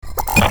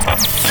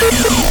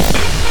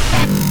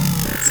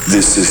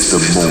This is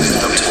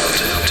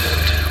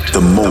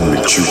the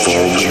moment you've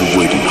all been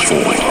waiting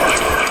for.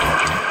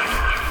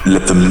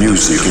 Let the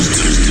music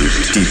into your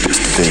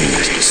deepest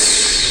veins,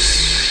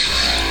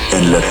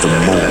 and let the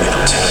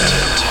moment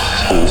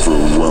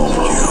overwhelm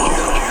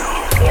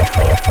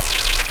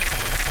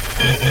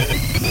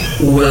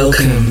you.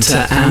 Welcome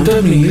to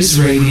Amber Muse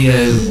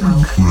Radio.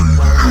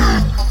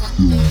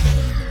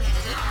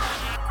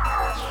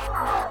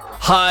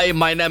 Hi,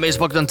 my name is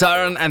Bogdan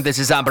Taran and this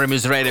is Amber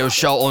Muse Radio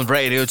show on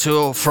Radio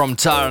 2 from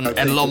Taran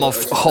and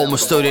Lomov home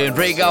studio in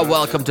Riga.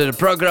 Welcome to the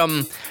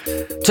program.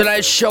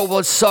 Tonight's show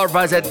will serve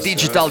as a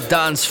digital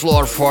dance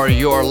floor for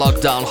your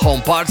lockdown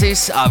home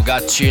parties. I've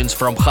got tunes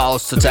from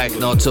house to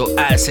techno to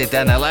acid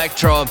and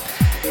electro.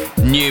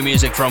 New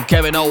music from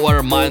Kevin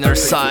Over, Minor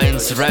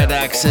Science, Red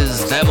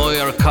Axis, Demo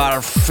Your Car,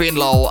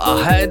 Finlow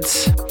ahead.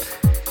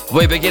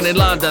 We begin in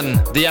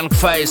London, the young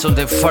face on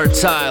the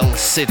fertile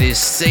city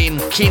scene,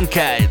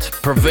 Kincaid,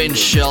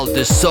 Provincial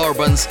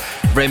Disturbance,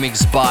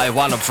 remixed by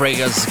one of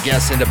Riga's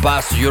guests in the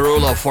past,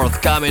 Eurulo,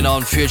 forthcoming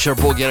on Future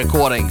Boogie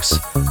Recordings.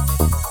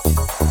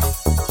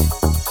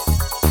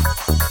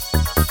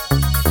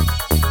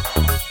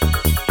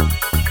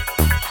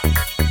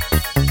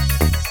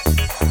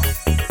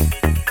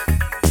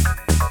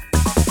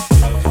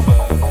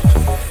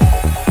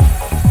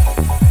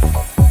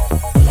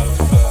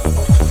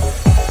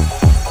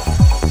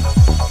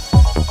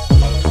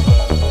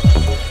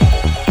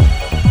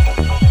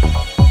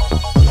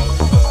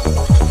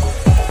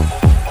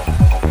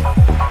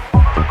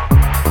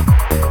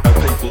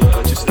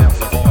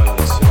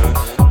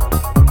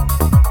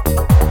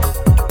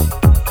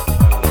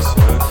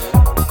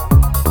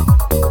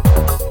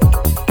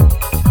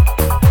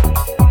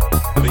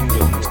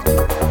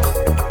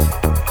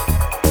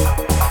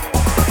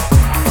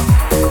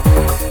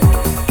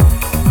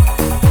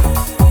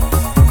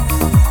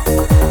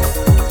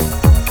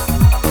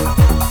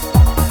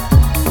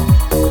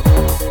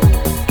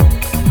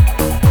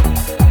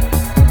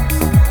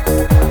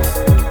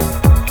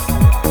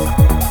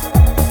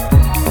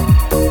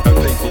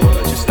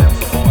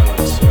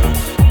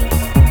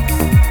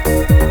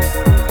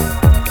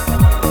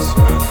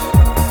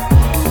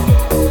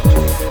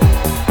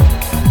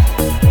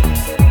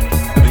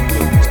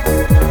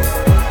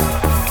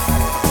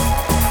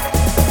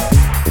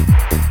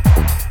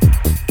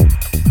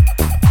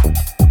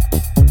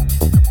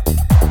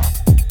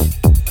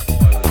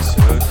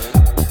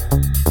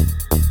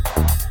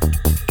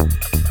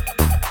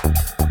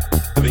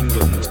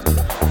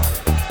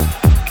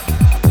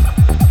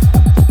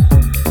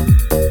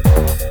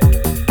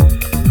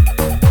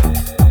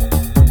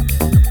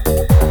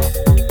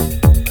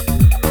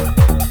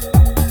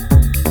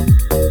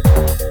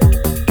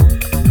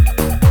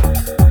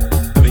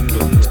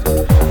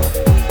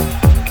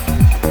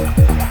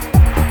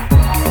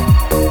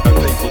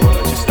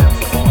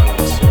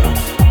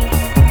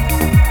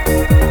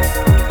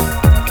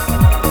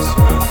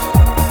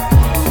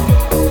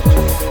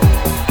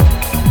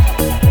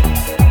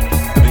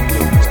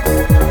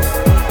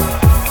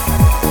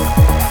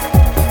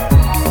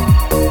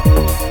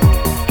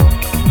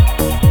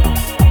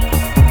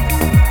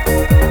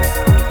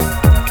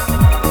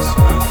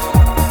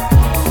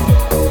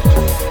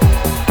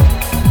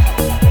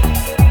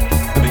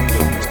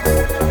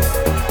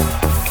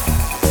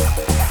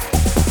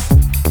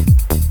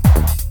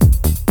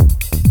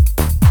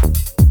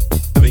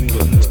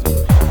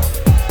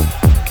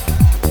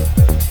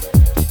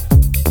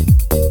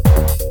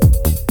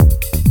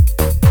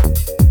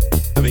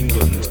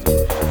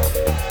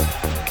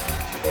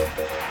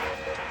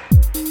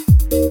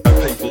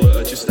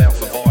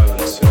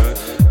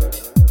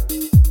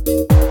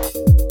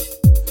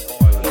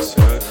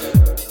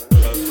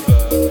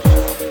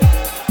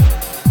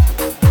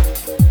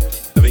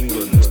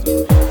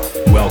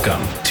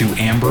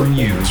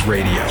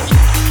 Radio.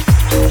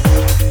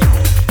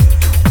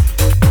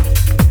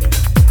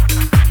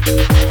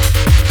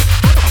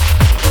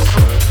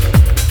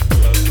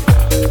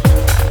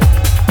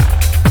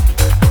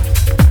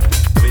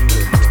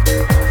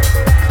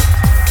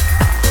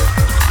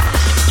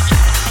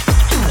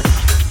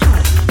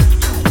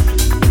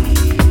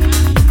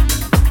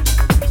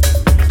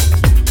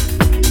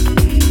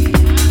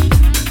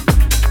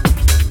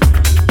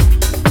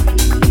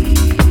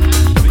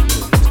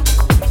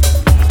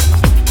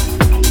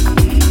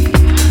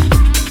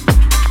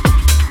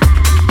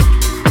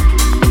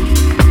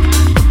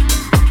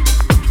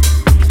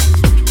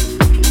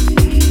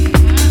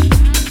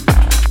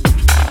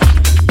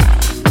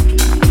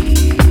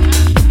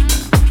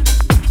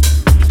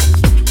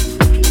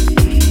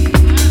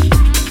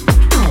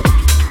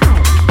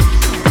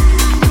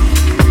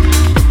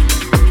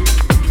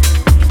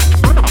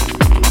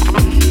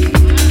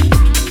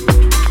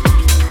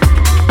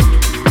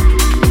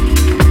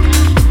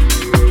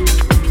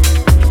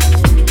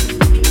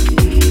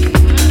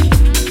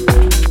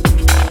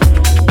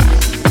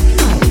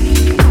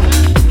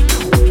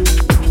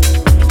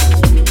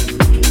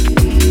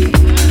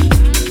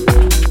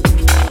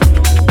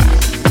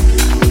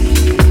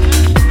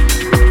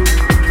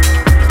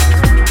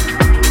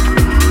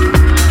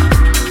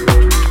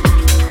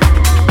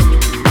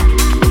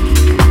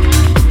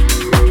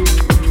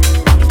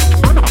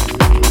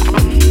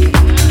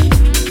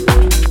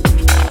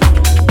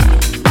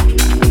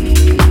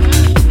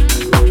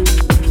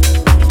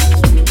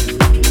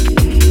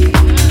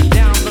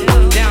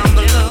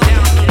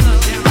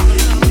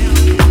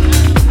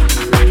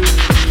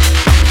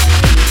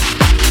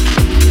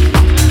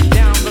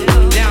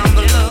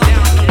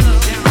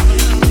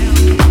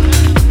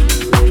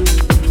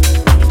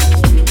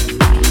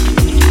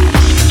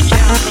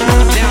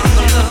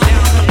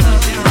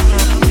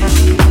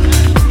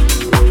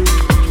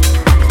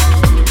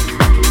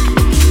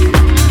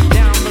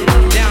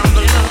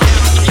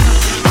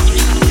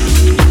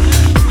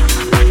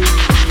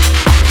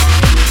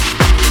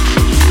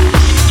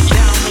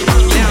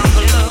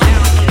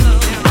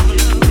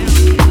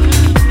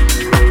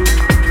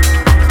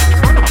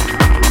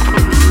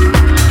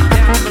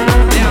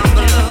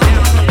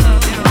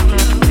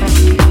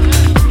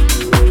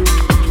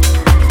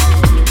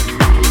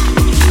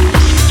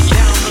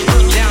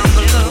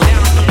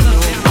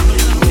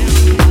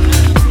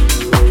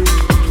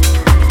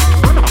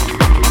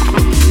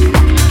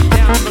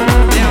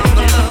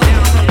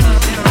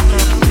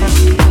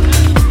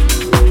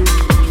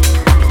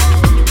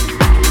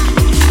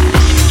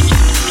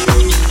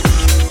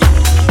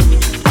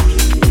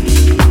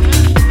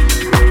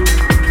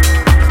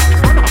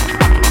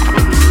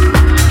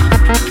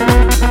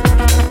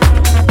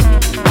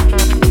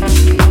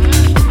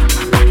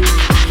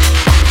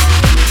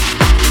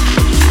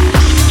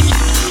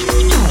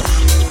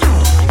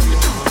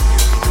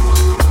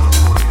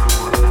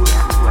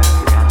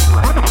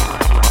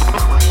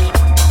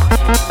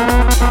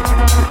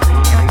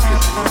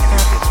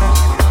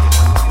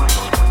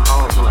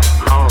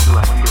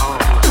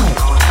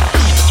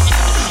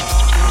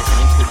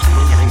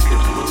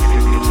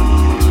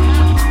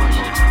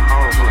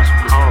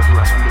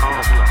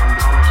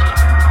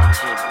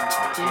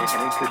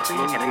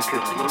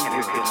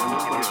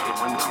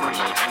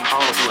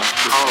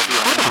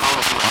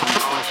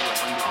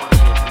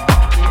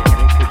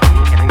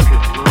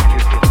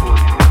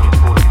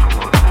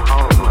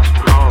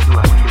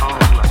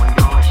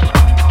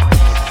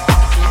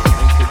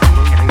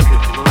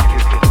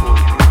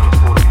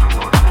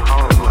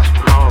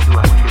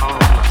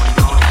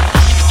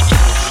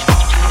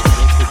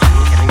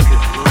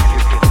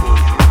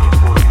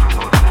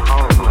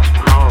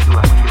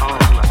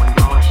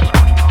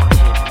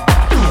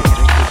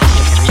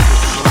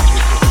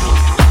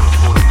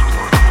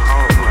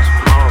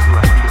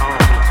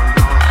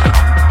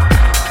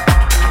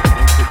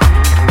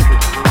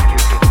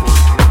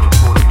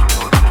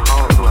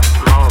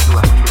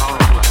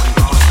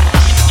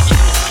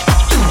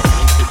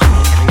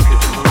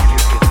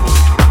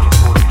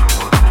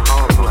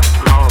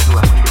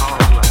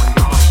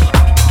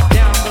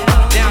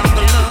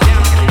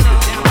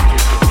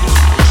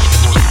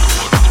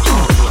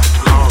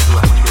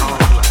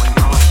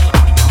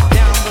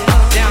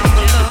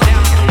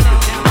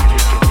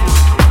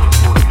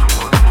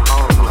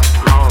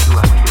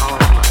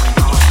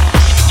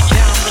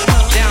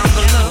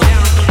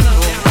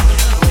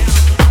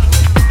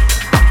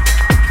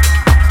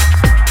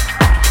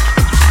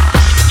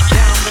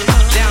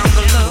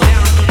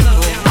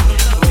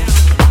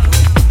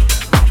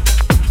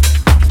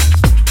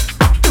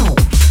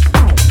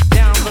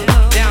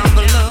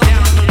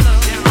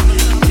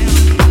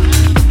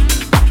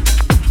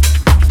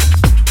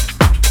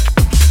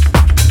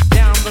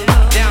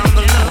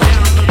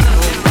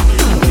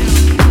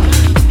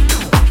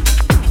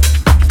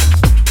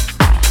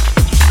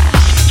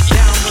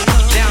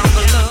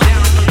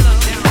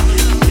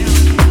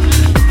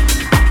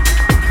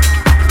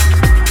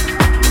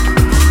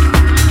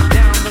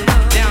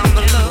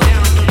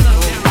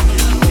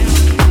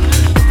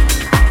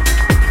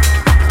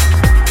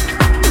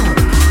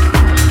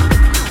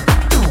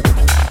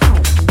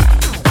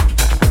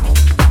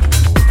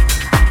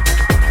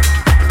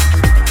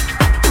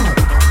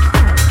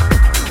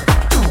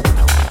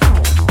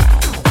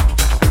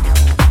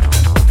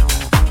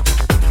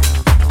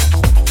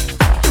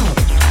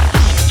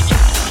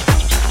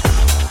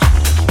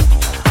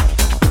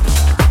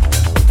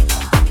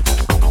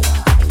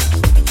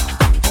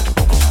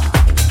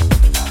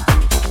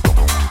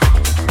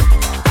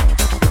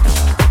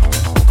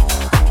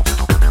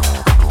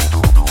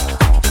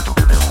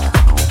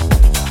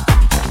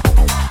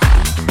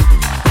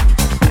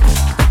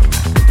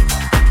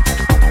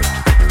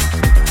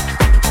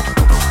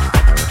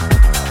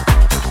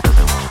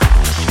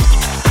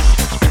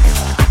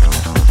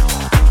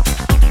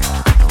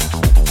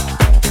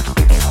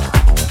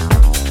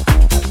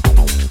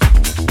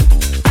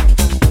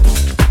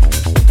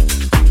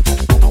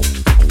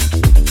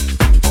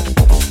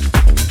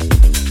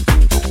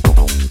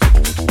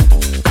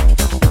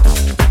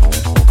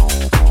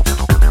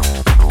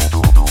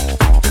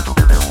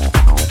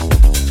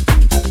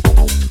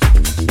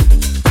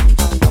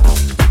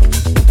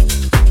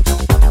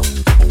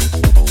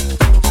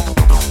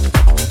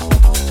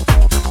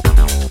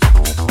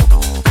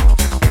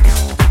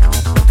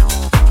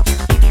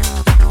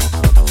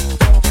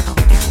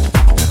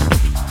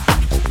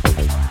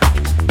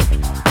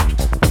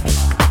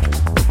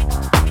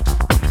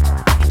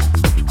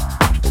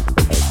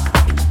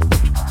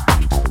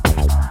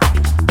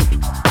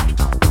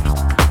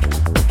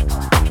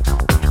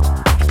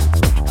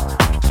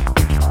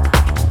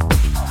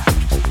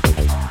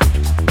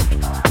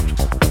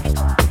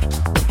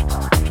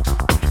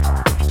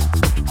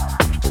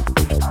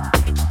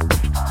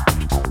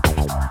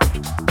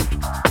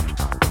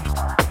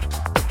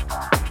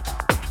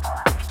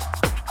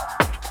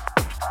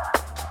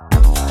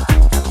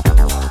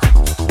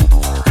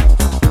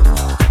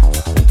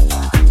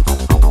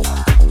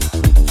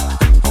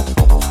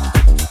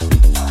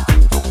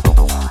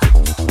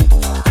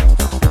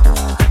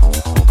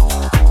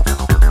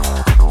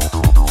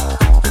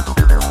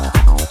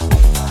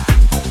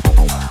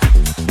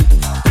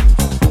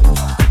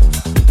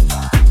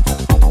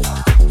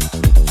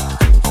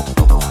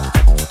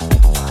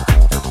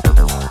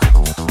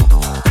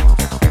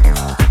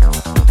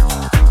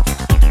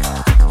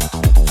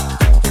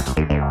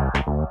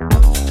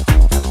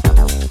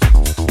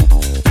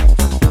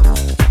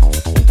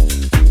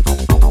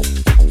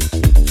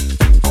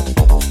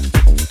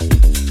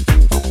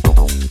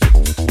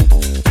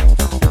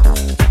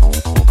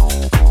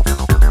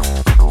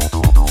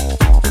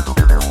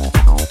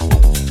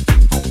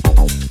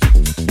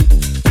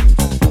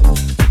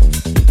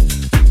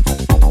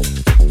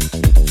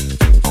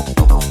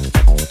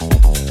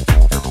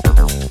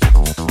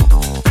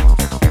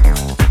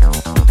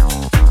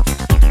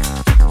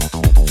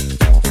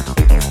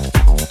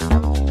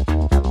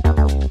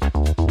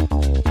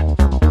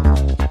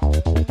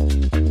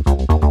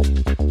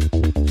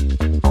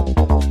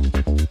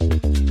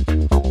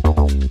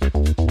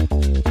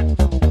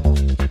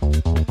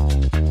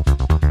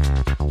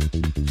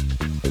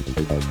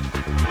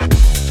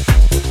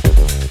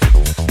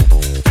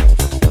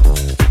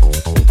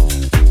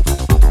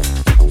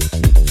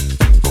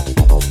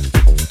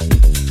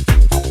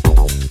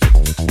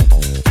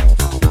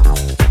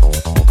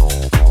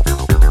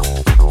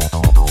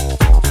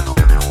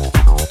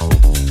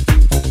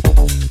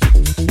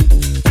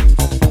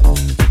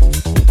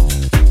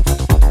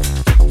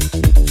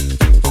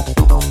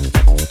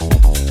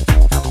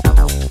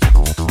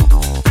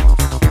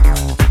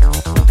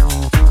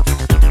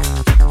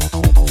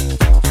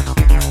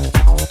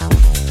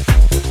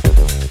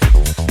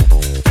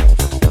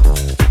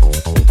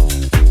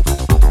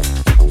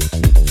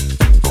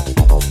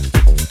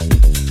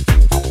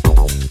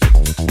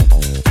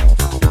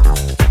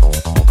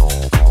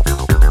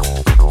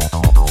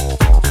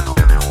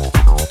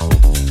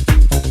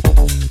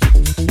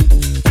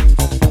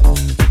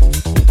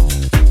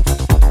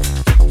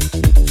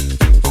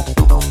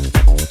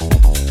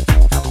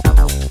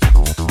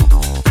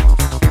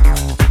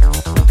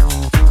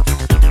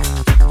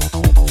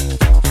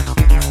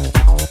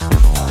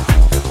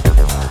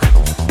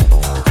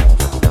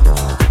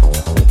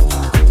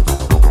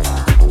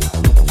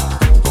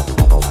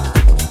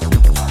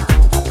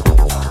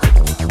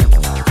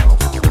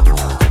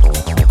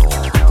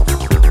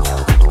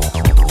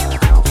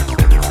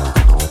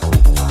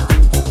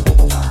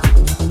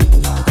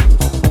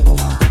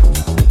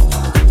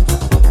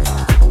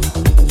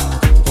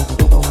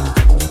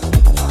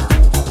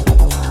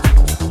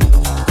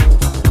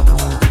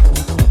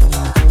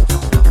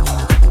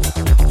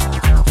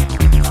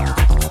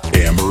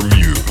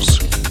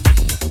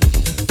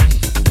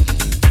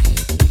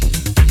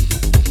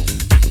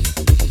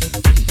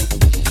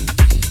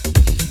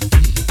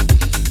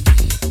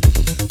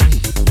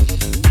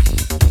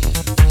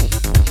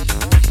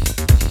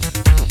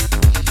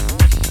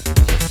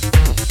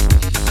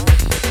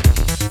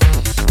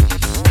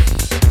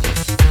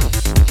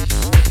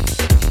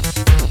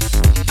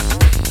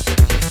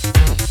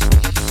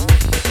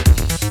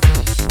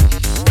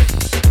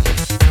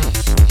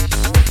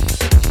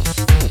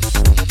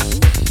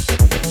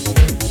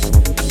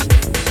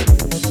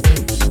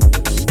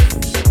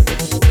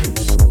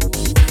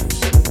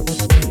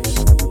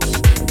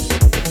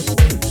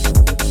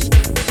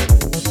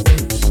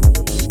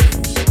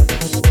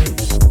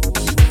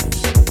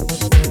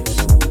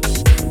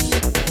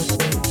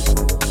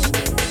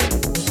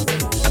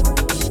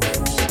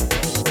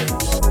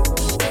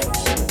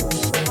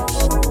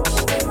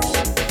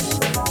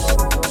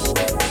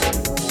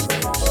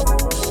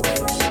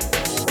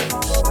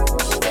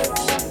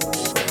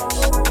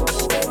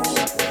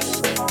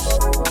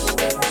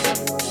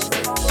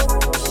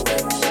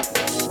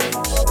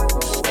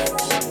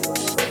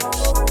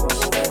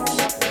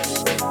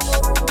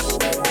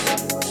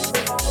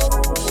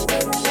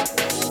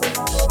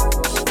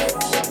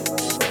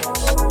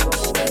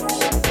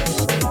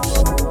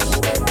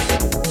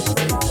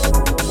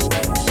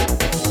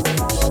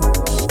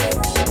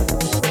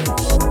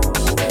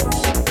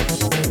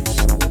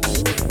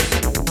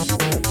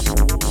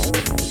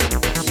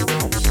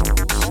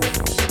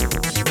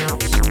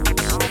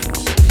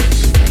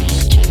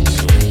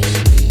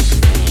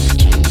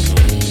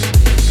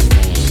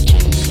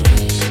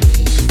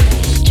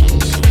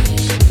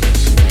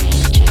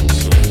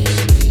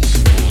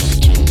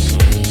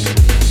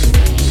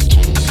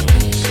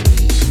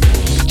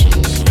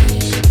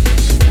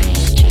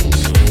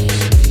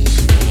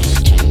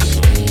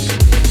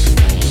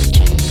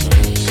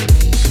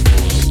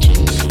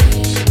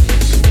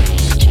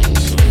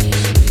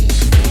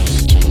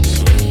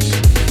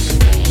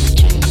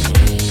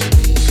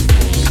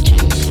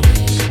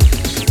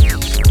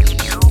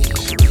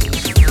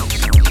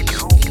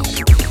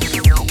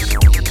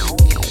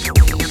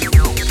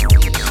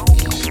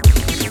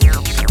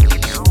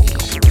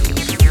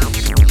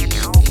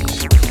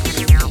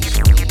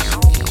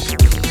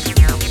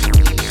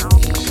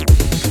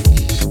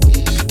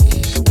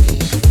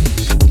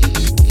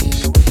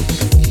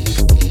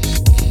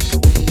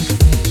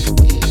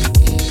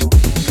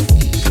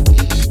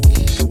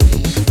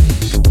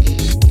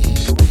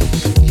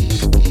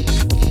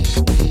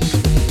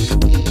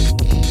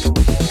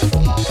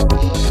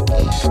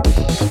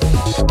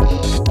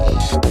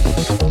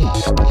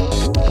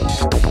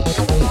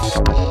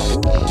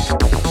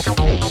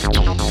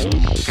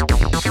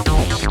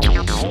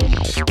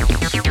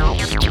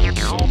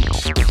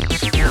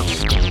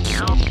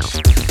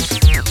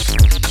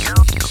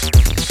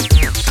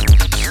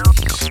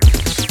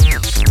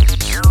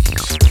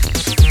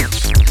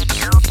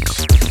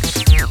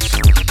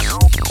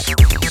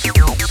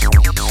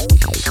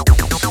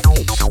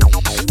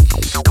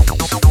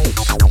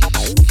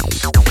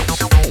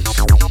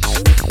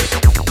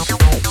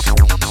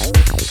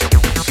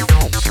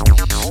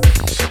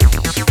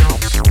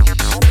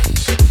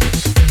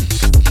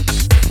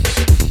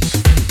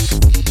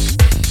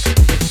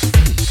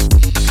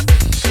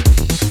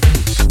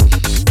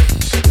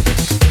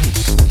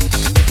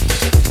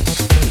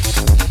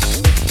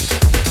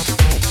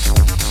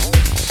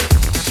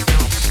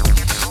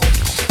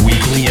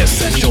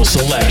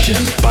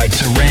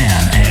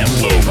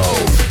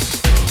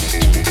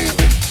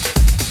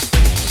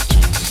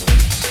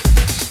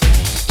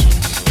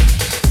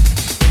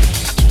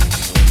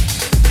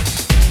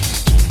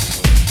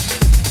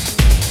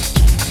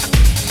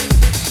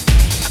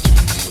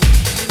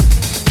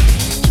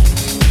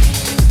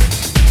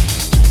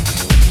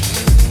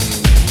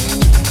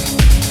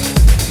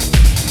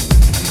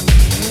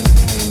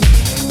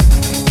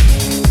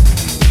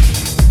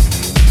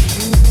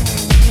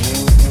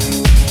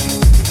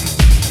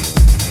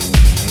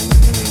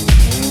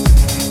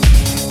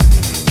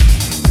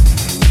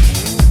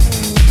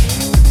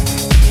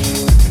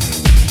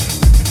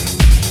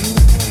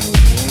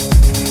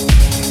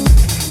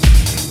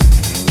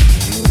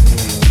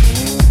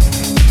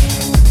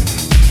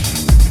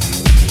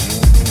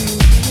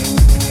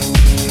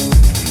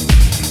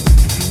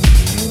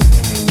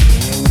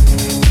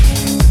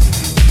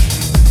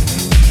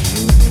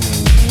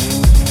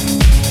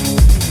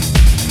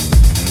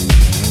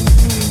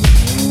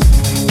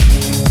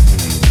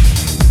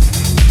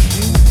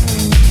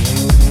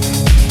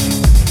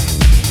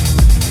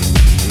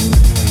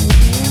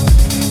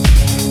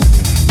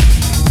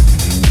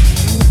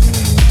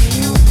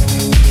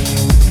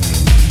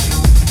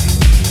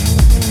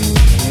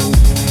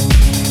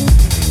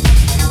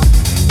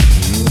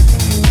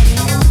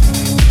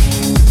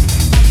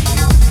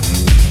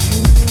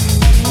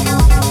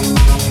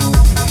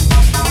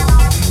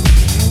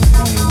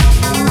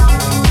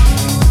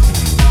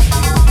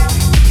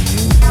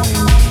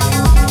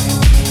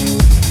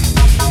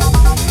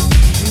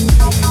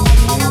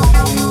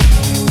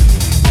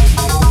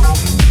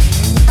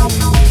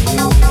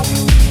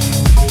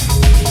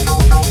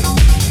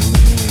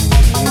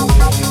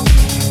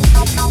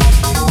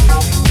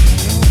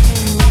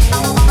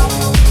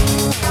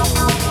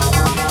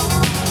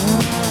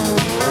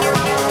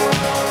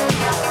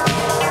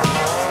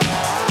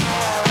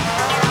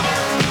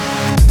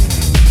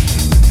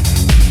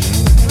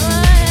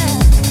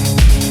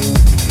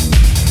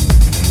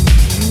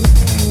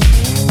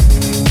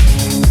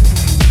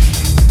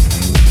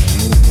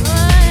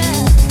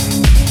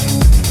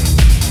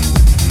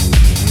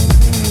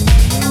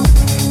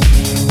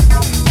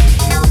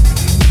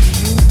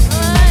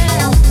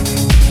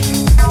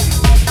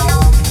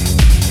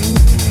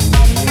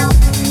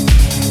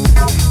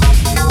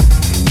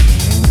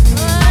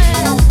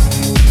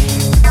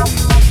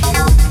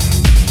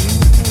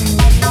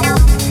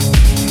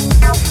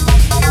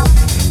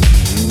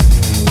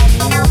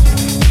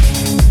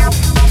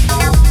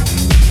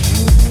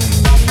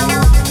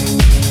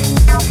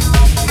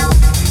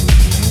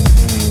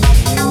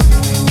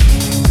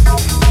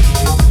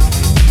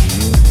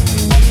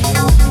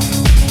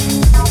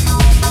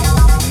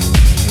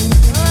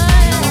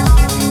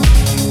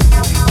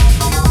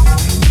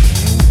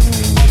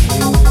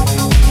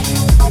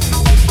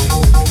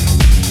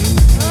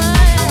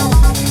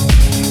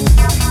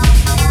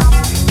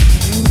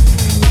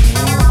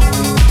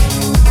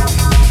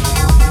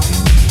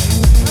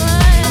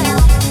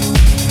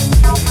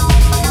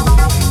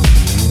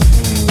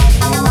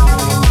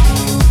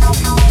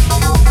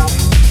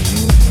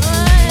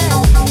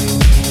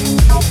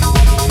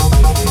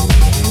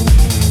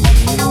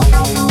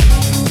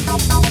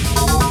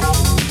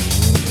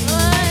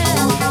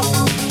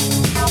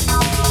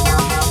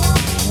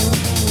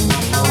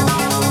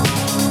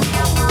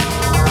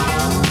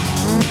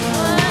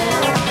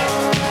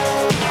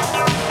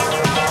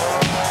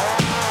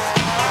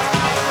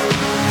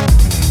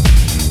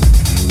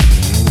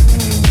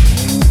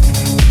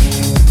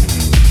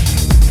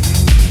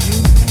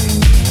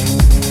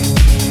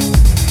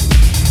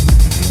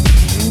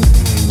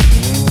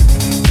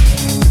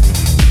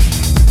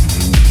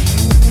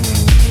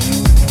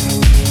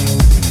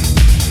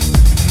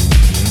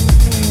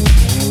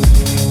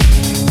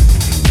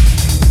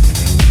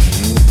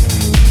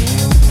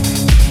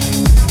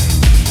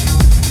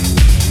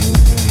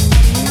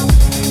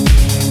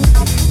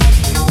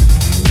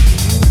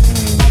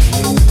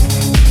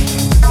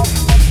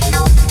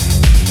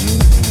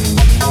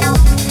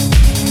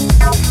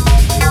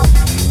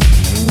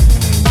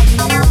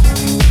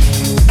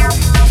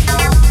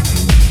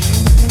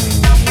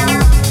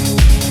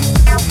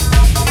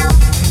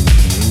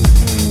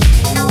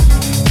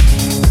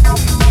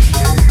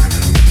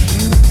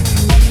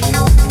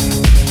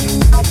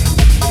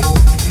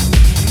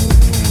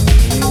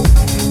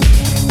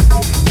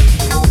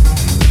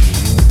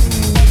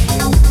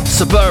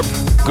 Superb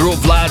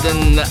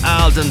groove-laden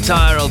Alden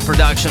Tyrrell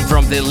production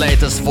from the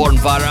latest Form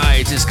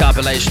Varieties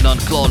compilation on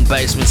Clone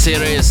Basement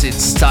series.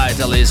 Its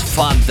title is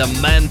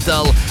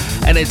Fundamental,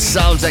 and it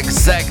sounds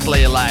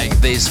exactly like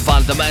this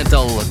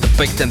Fundamental,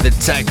 depicting the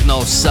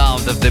techno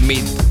sound of the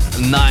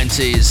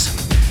mid-90s.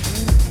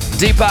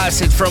 Deep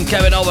Acid from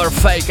Kevin Over,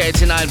 Fake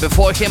 89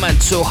 before him, and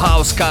 2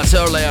 house cuts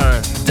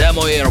earlier.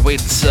 Demo Ear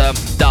with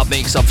dub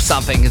mix of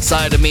Something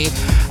Inside of Me,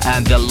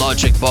 and the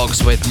Logic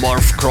Box with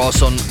Morph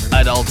Cross on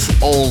Adult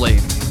Only.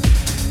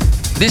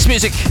 This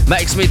music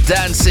makes me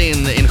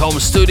dancing in home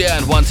studio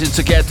and wanting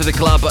to get to the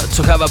club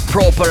to have a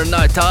proper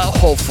night out.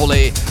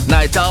 Hopefully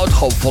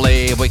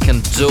we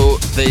can do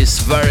this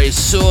very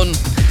soon.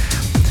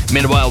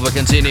 Meanwhile, we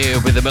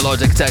continue with the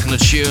melodic techno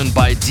tune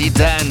by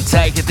D-Dan,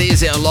 Take It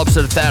Easy on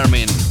Lobster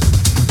Theremin.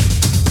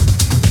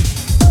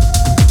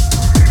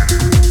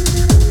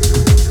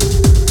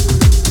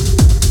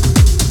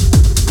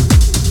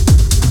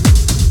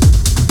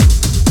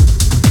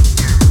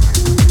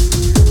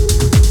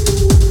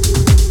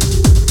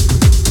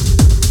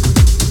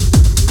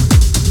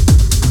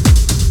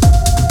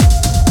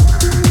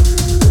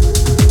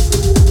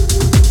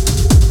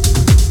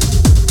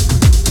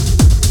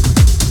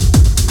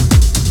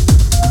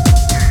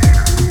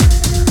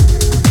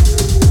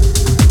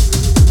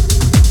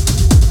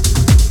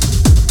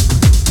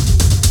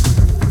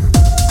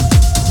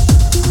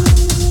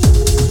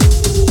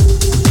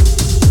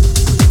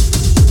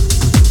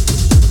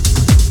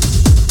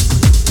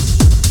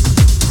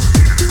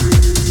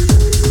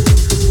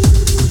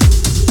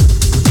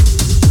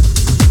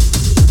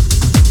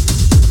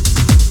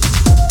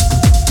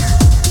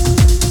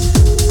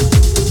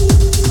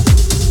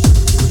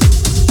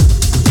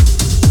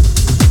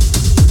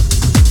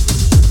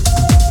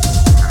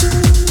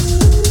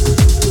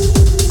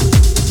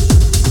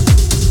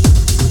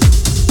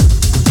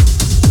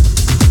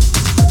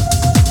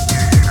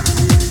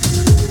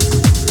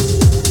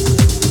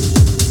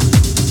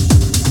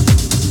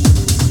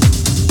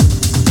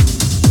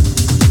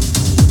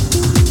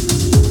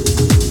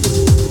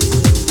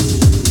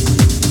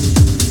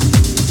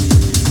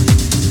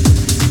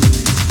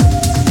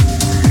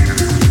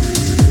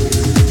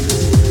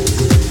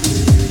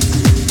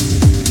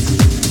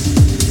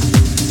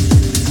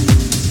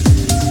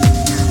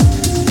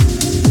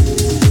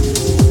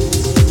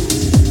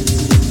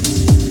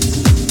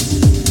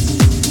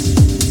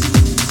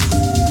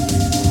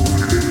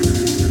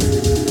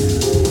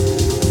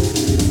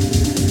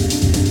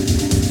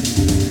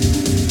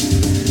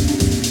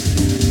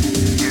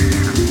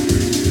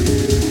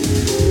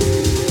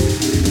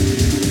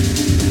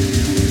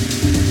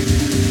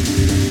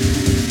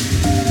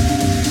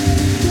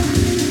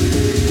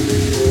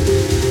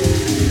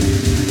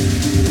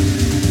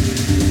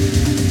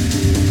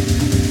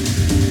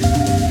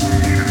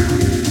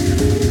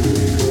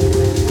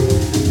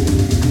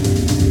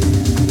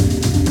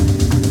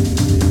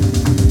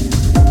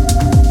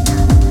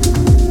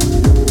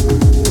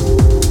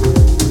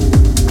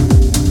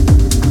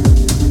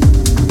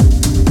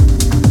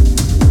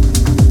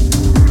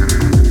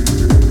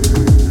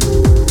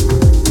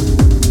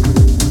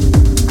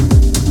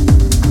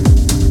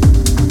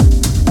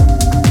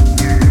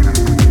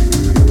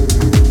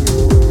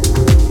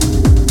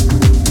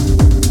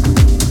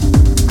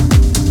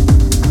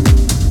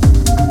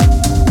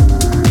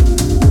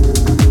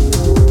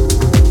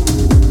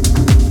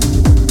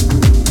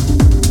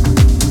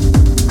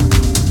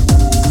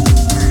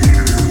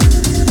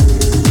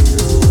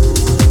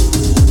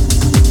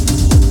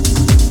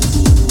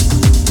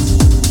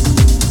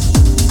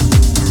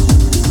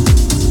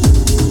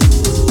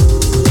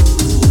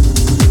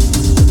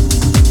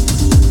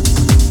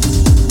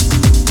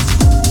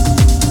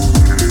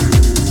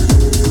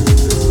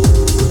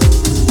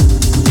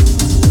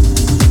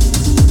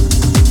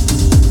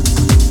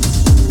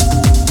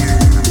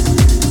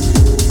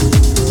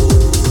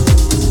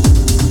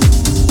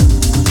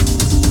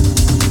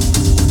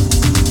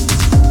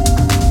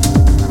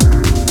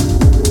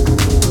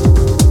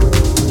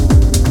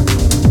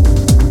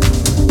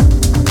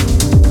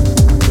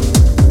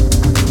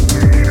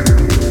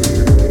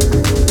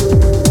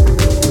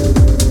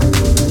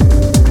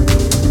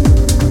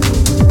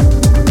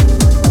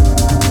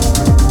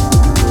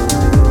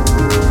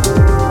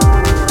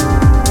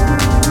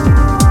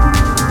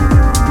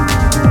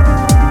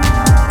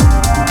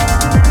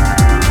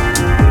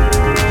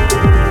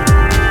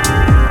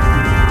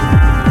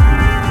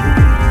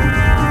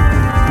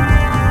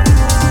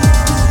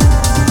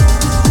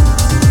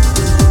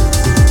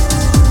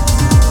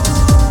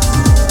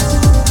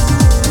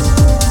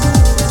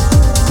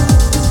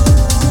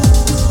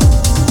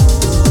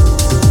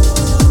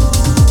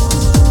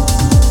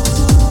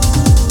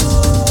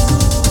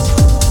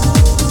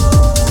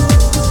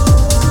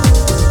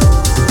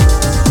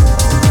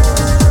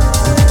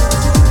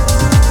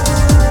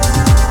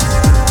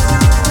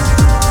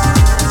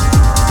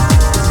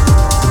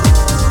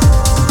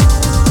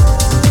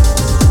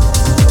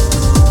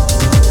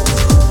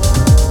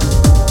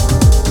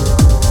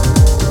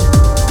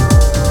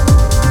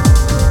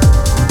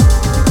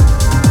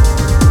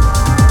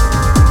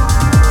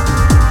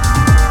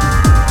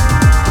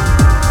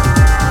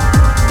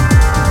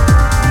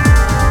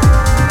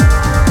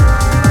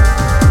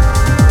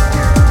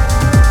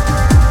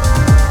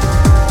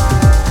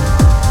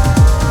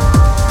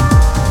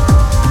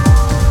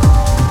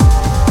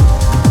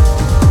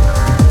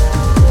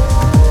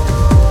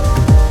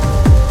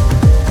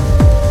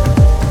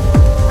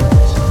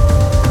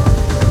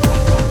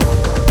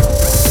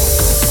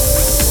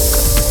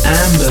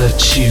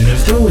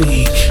 the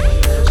week.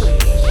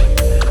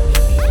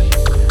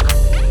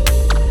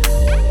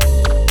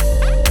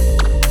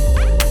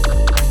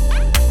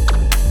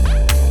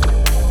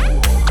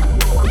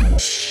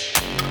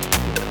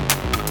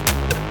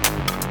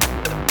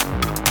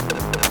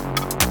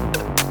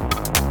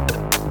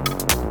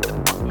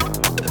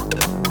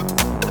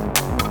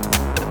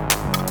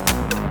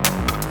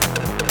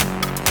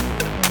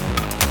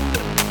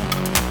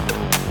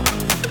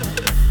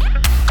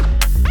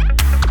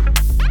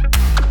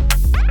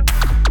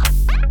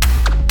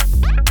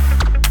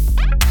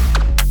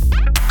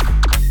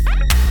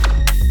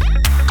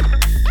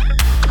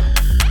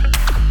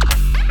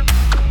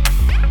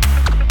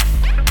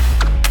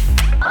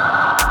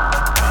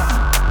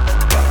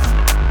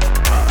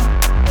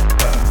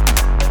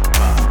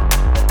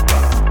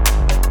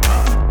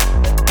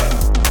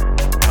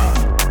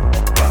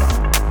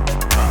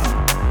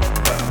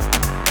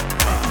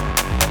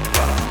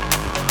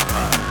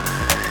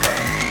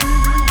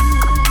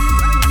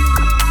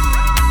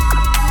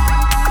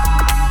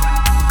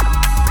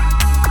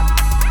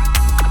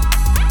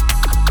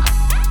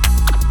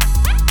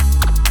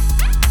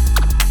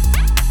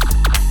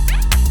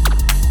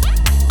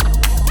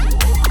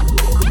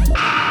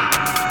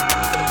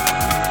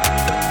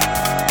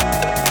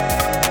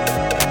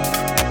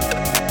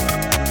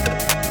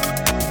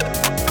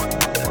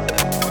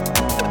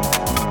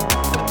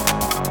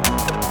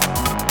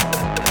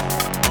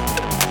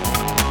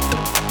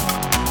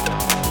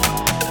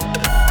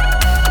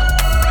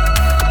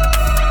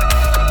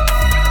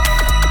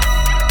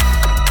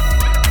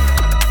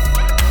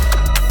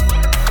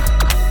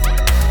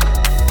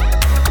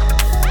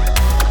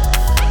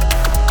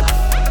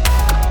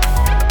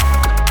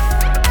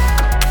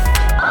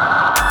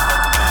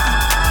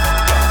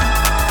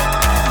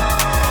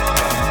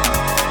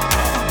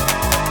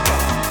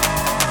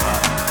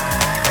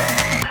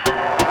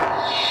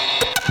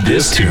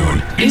 This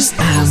tune is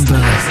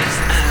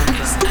Amber.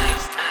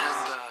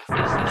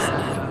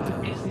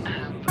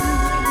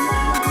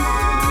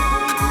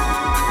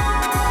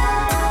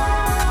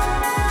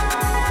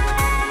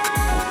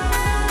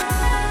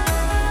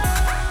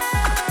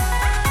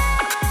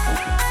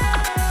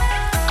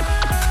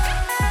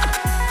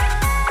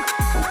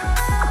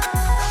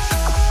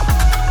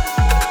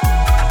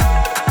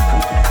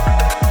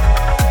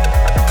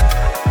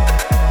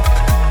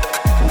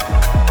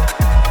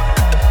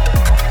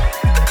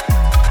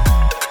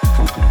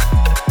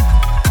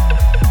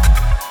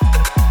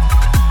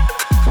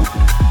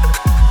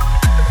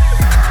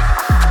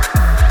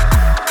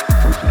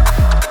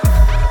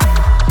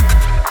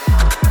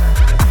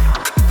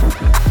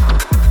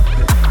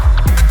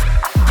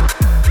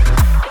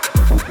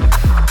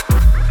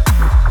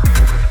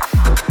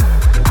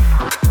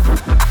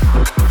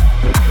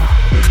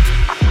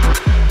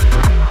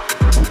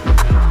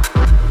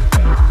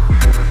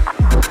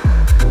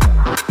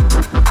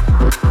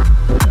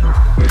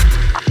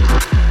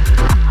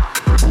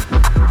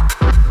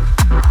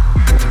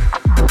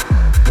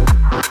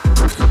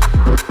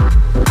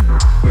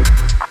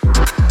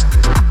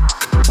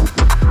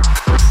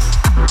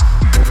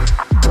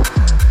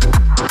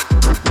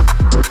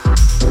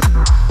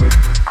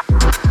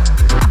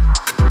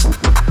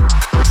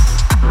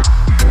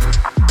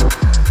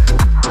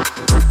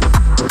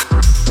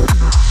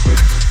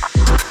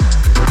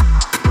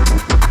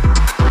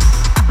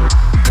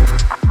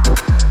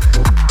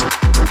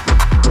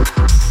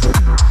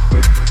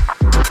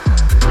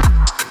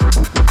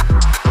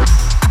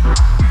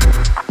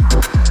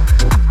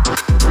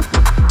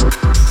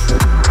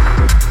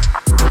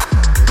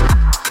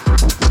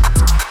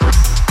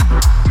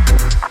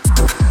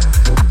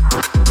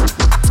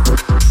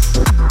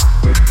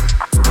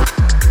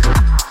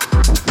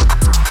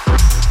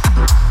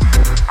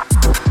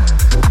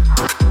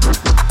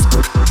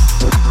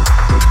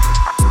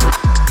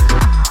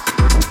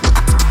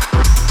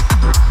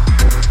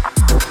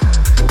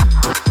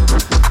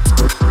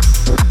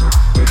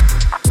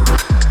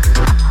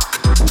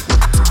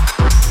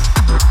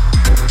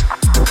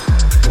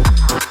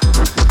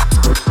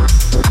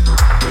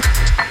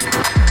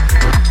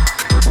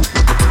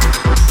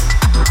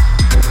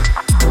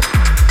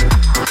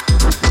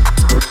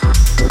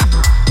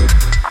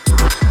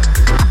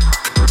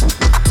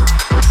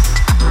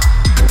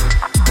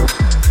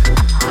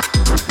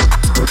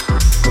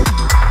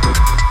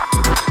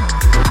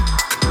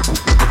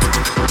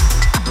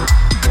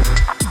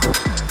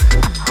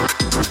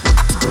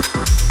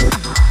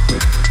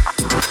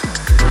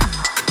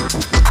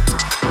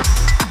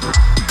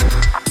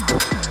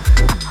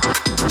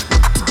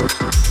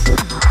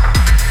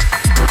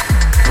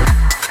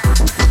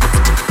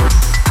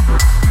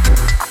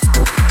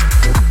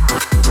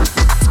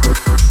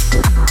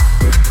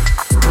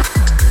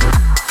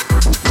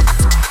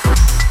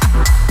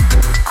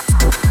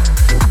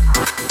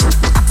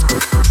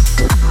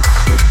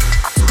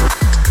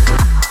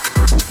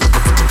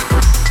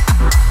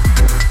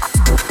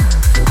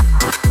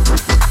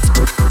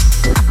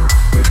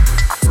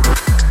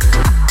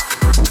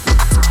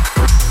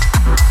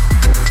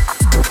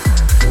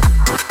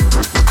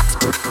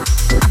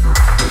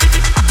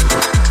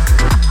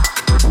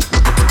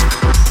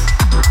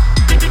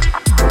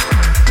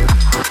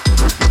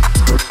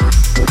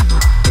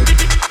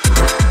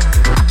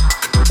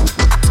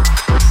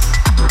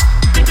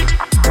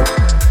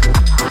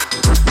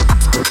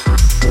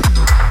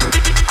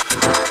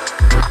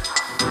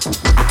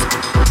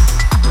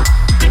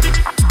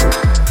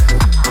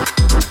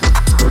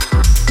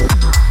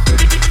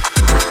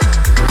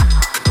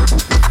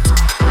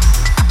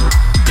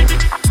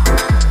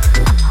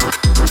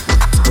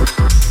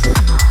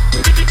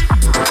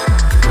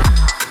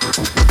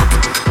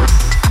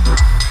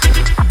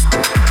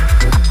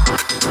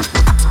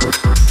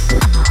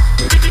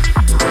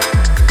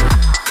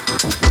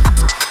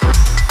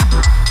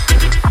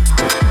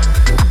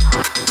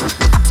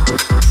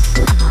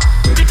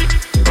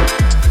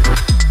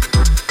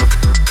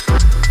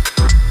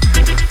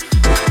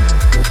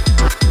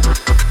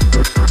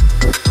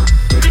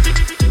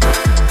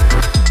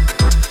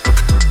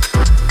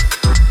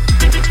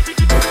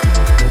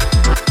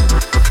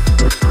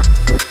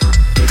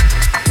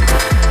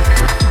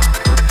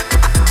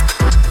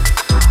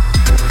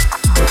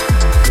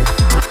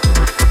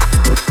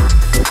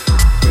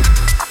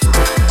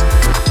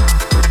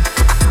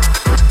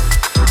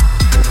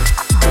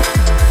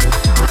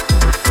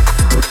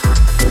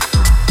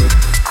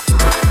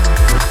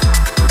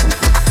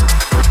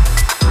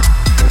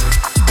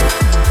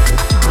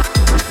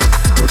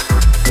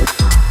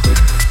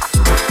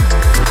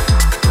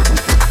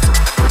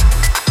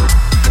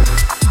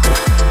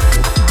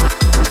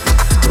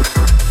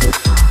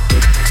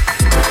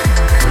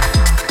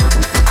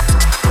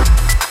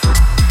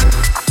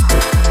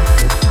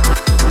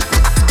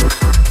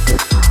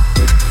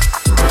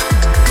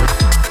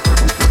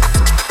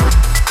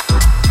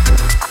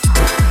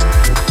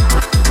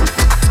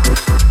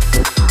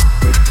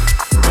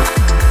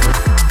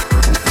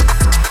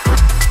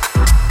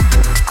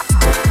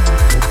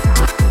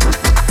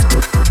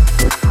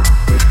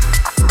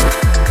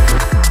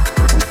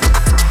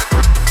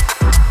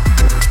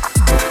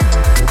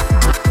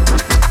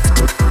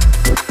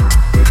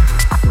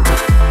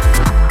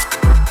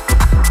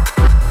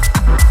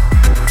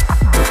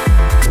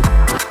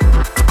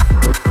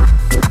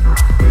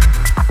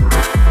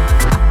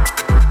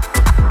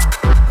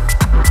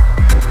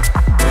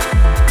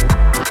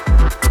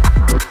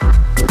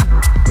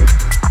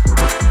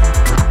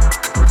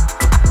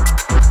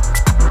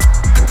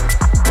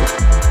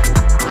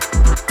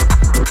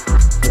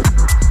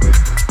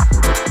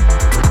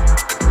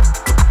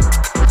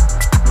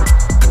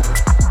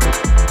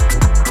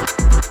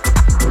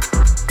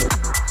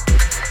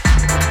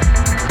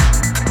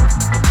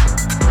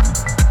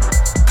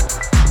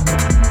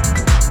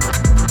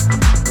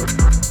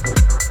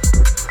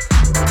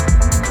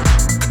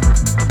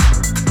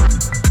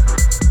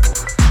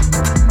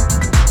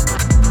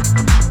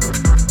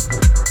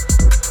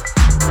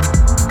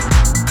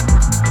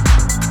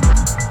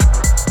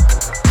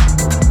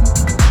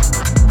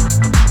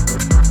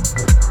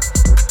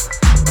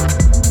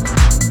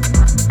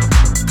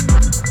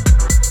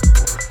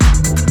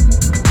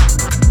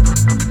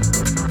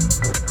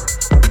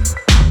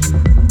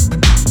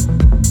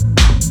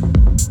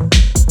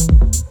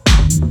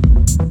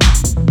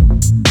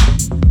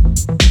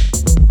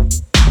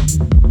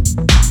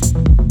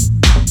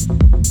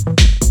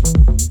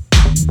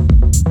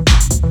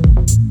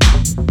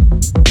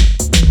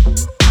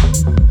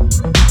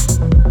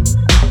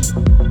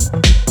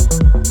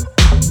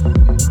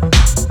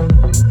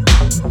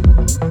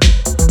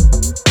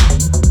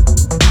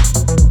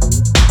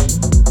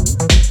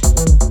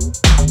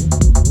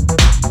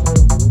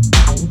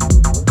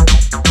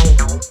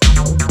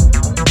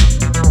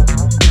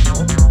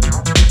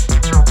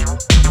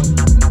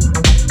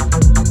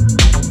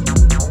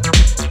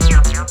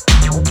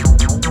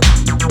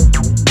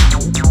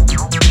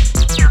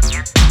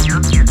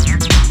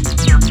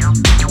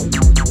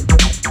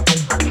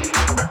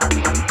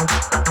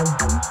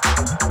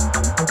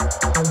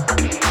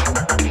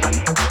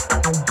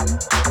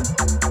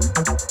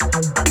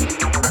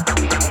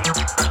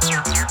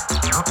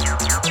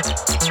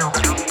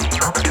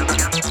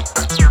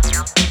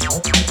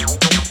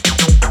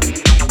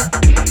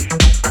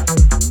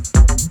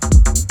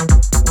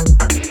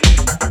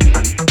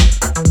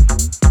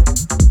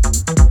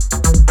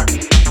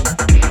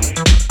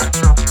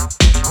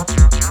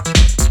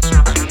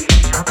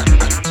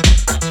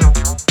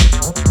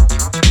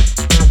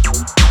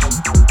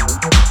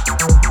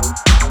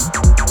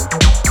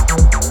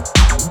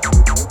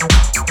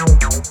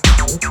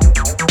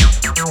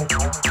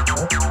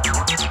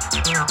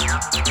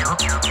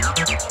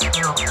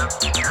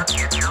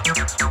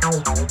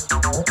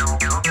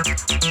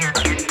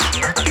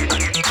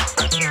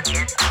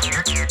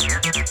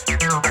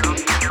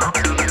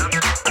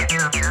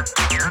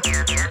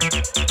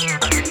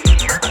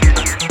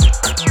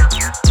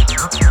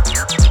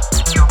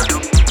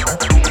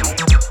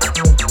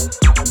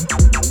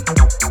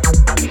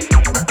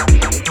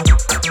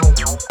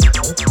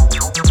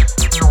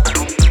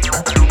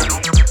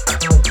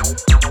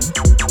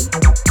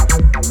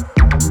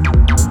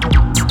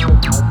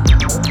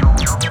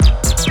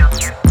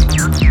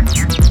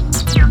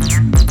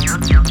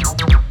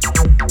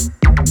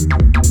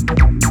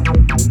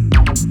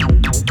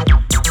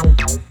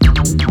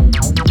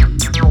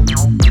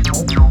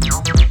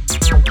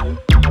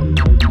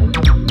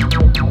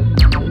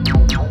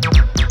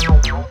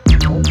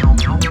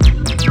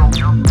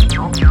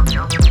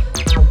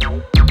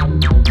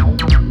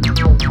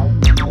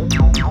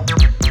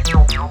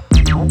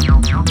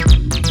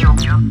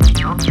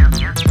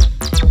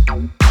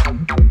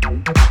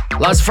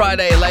 Last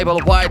Friday, label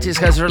Whitey's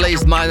has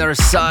released Minor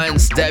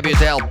Science debut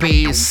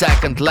LP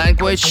Second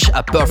Language,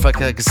 a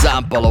perfect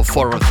example of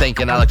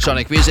forward-thinking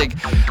electronic music.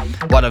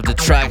 One of the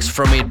tracks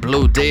from it,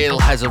 Blue Deal,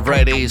 has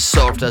already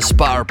served as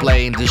power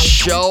play in the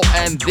show,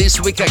 and this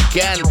week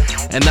again,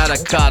 another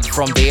cut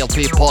from the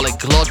LP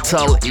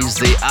Polyglottal is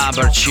the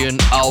Amber tune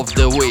of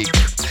the week.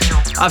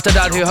 After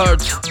that, you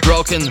heard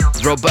Broken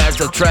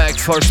Roberto track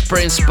First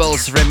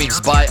Principles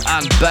remixed by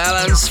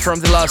Unbalance from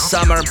the last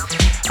summer,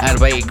 and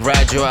we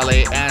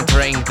gradually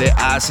entering the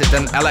acid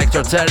and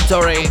electro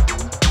territory.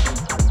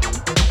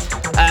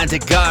 And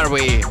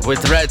Garvey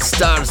with Red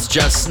Stars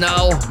just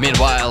now.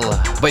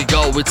 Meanwhile, we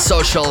go with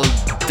social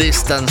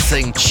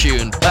distancing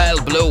tune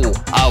Pale Blue,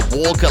 I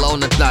Walk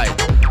Alone at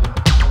Night.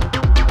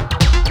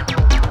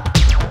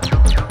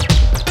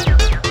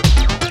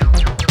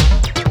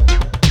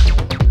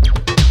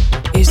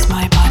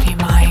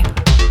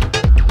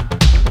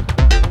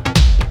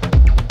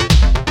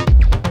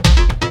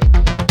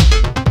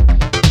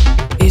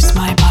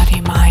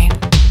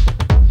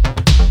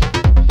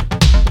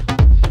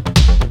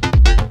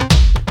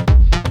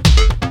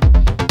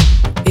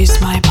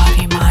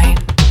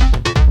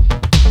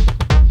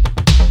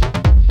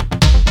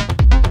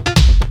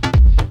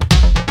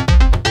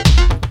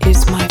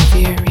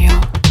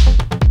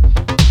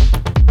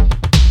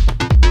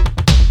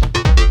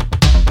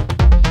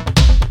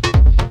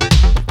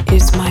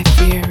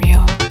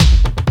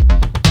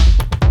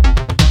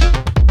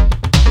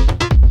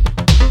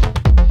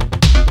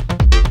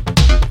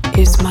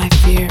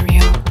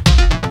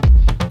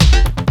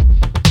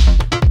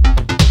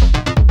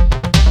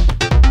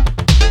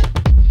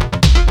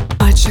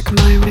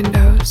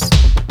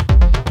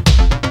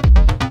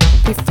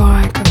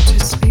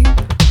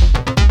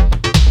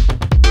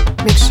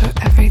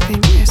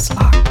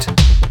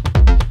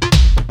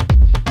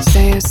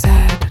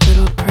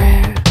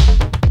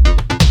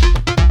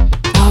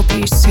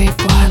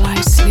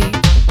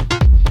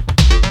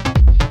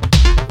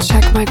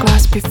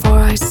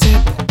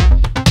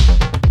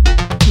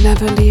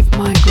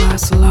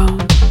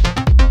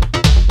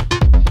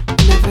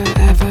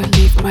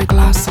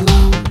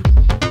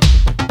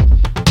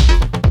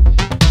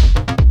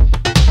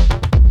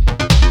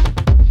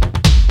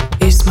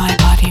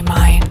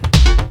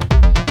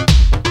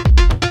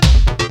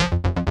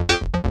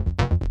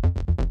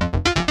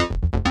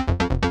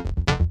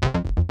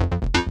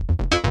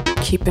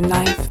 Keep a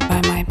knife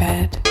by my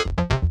bed.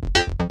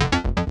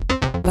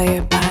 Lay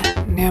a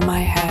bat near my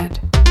head.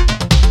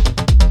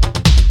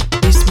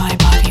 Is my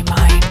body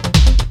mine?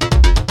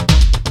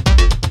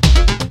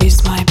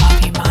 Is my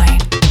body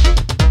mine?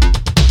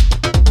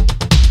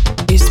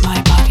 Is my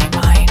body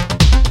mine?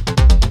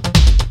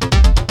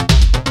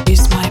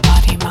 Is my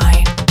body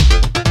mine?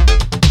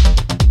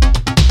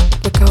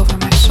 Look over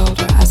my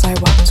shoulder as I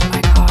walk to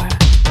my car.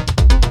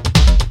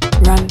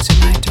 Run to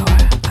my door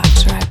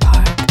after I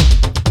park.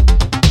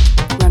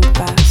 Run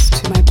fast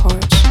to my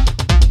porch.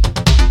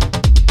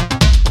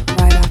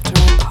 Right after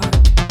I park.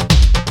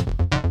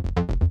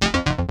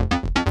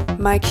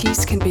 My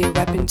keys can be a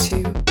weapon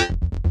too.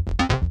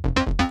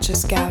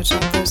 Just gouge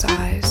out those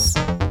eyes.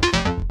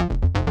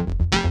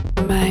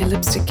 My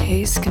lipstick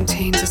case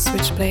contains a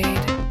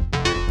switchblade,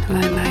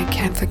 and I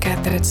can't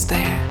forget that it's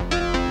there.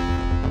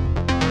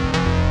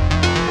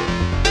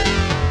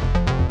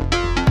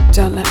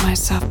 Don't let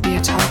myself be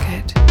a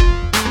target.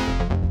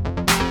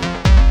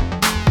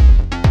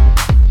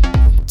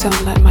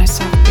 Don't let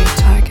myself be a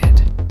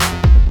target.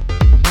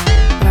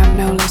 But I'm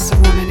no less a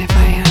woman if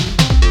I am.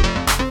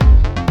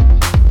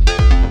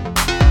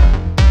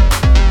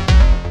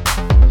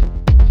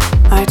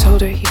 I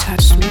told her he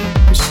touched me,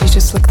 but she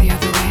just looked the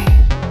other way.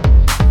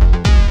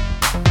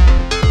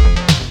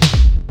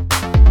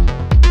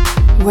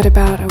 What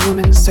about a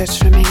woman's search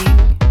for meaning?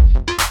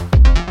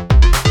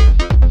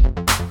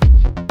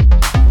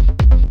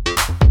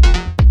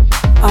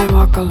 I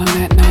walk alone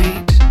at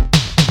night.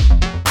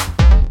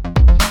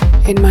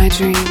 In my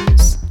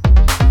dreams,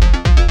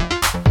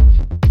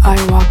 I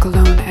walk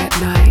alone at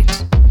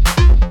night.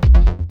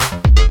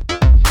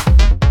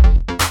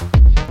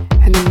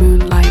 And the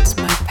moon lights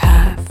my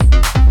path.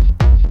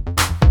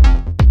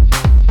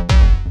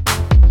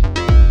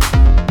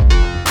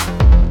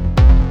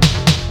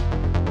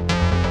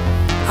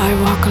 I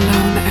walk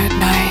alone at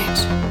night.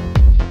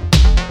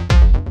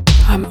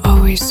 I'm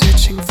always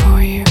searching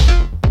for you.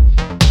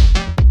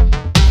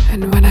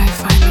 And when I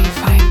finally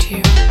find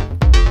you,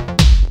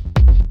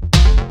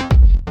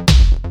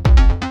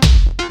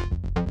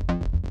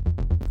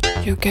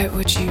 you'll get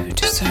what you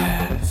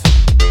deserve.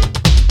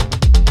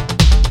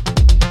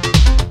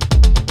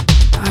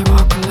 I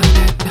walk alone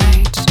at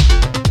night.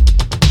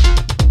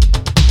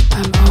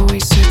 I'm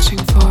always searching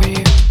for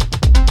you.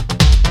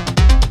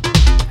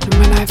 And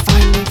when I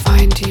finally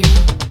find you,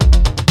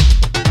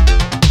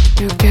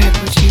 you'll get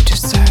what you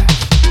deserve.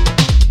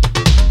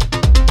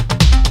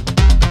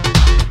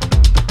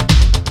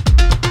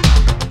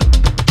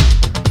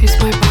 Is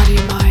my body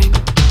mine?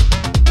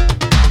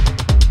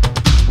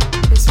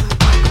 Is my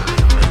body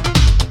mine?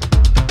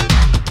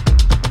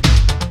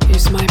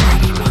 Is my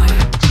body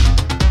mine?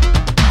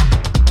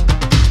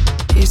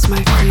 Is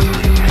my fear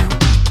real?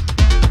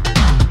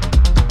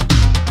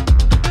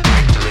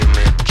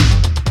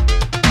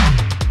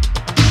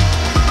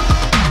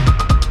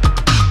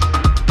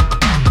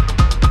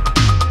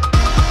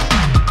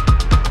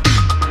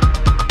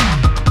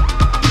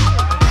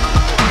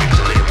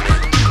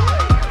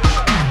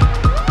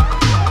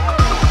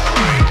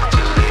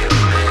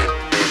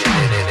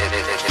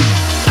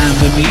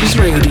 Muse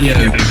Radio.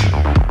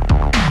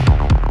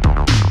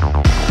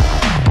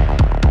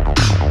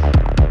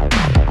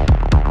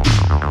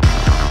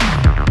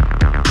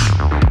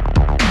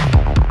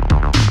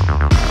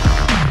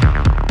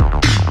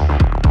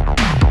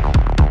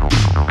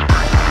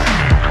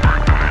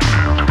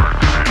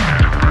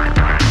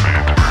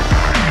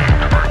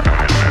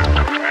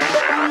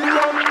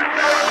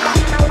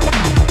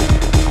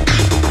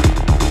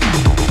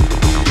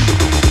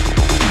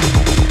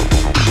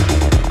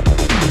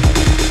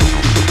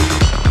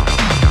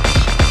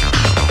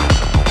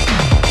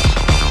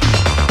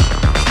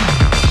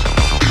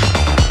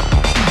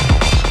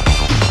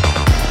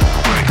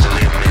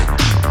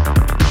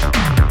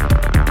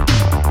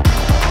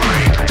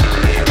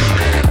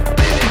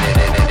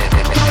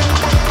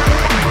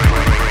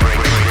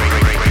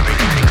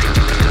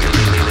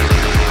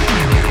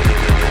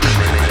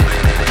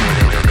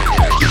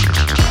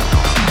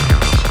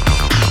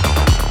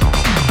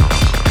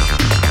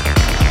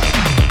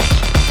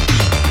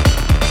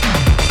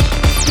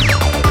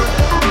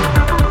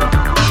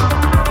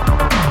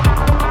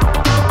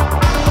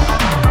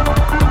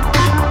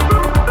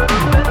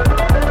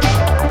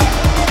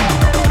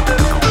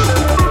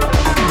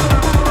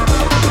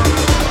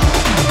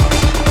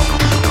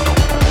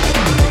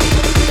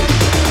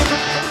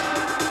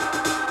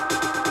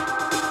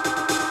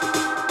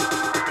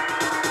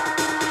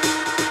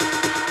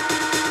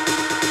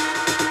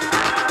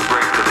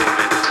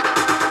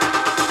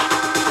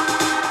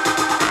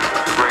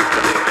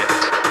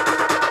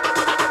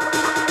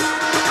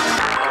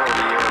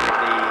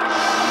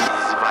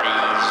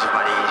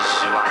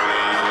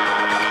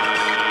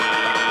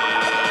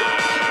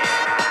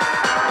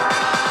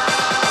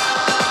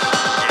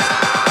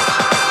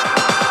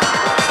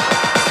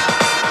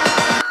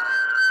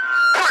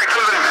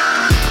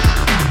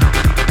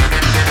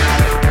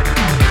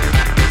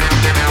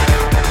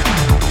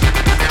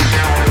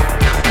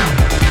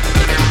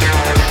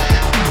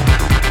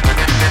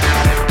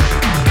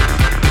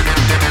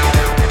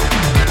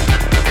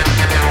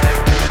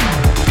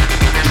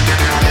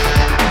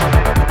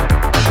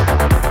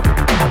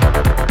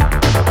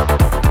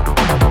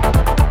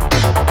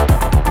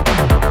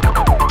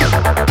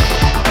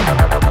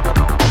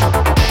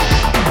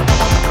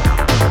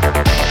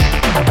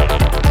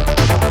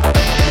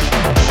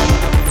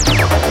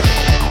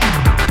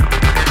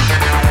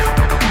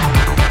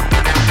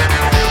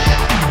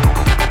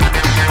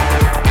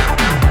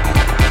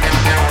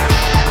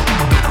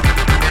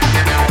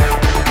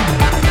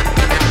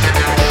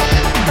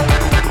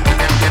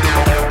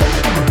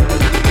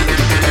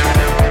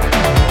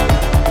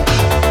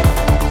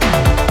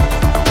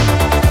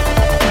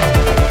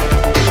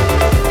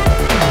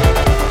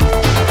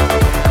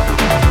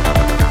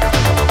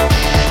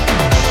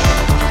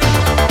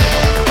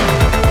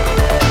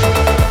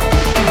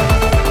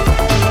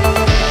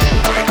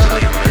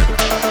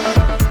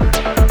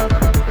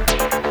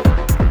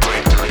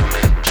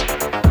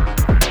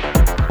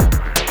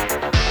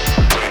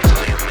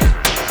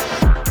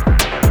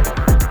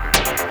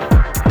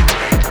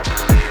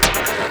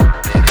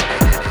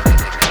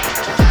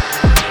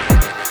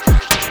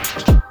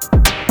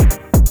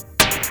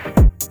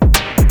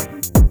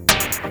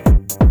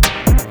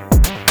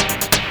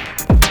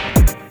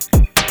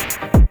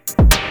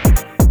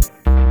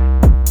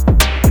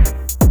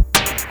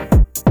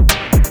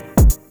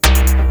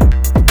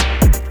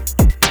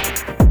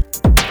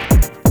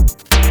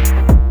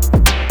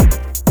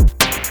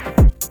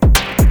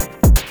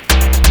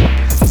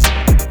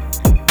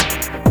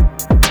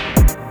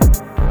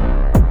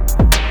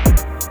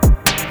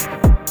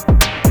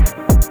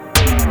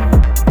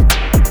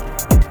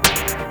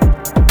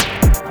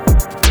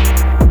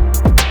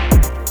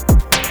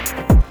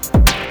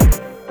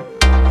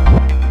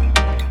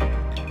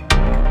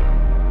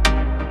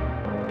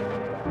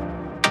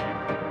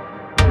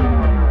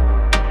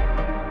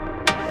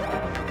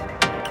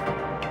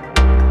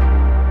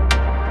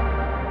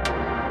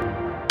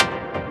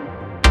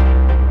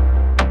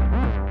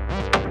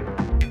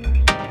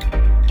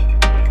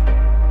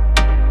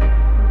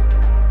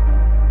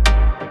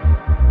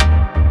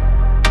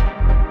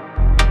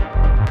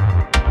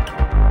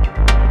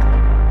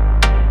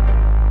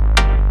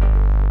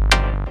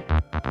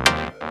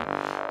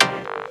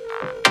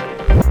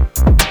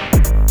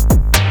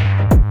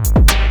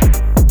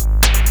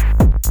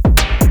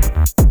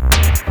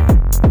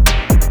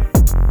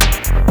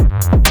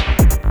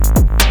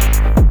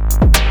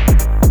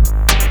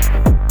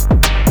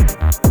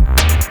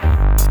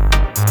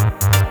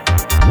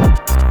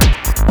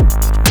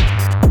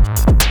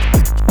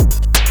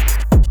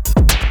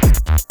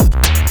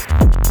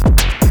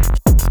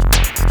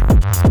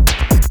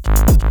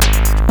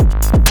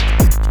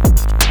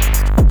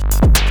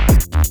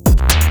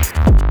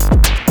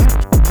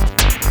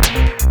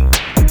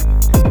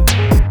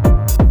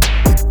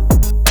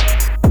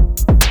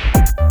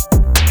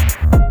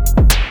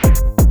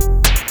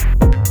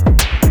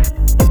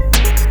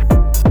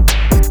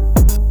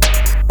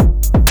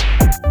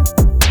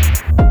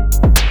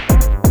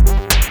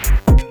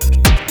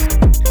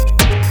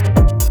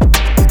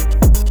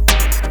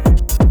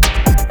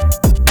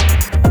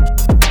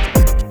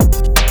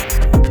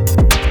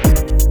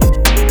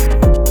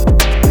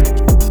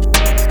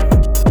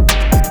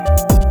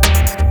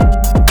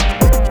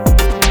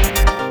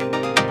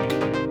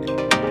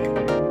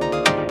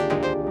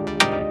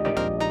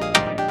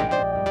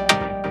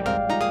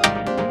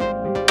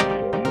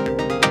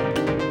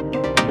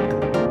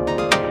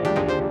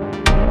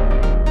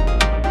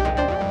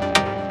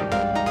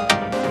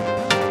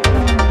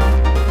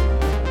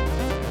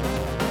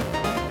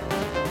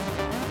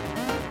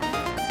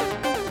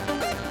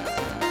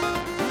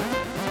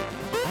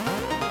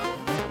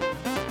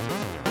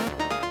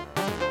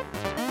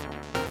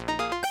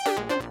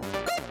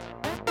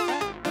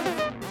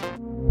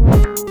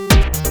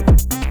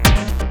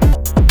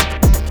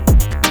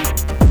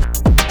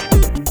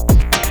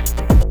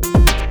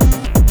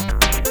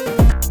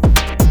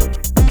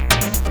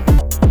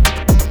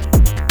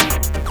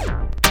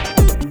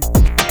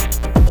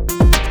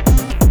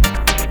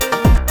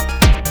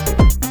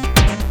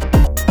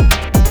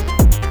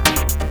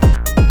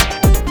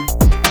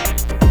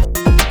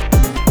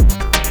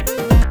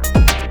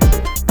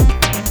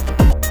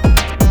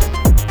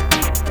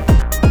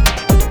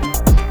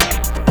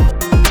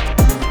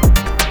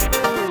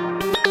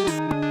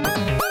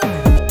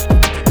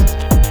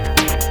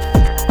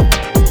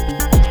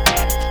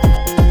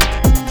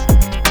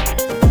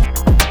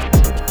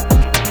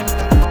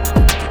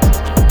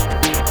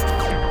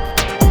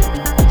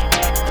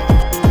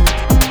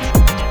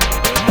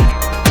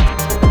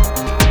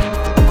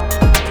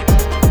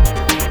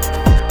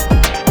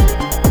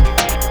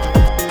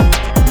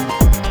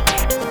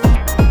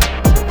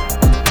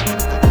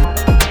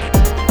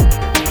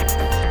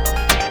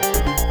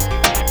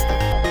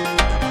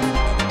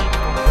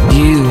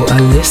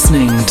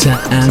 to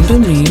Amber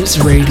Muse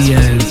Radio.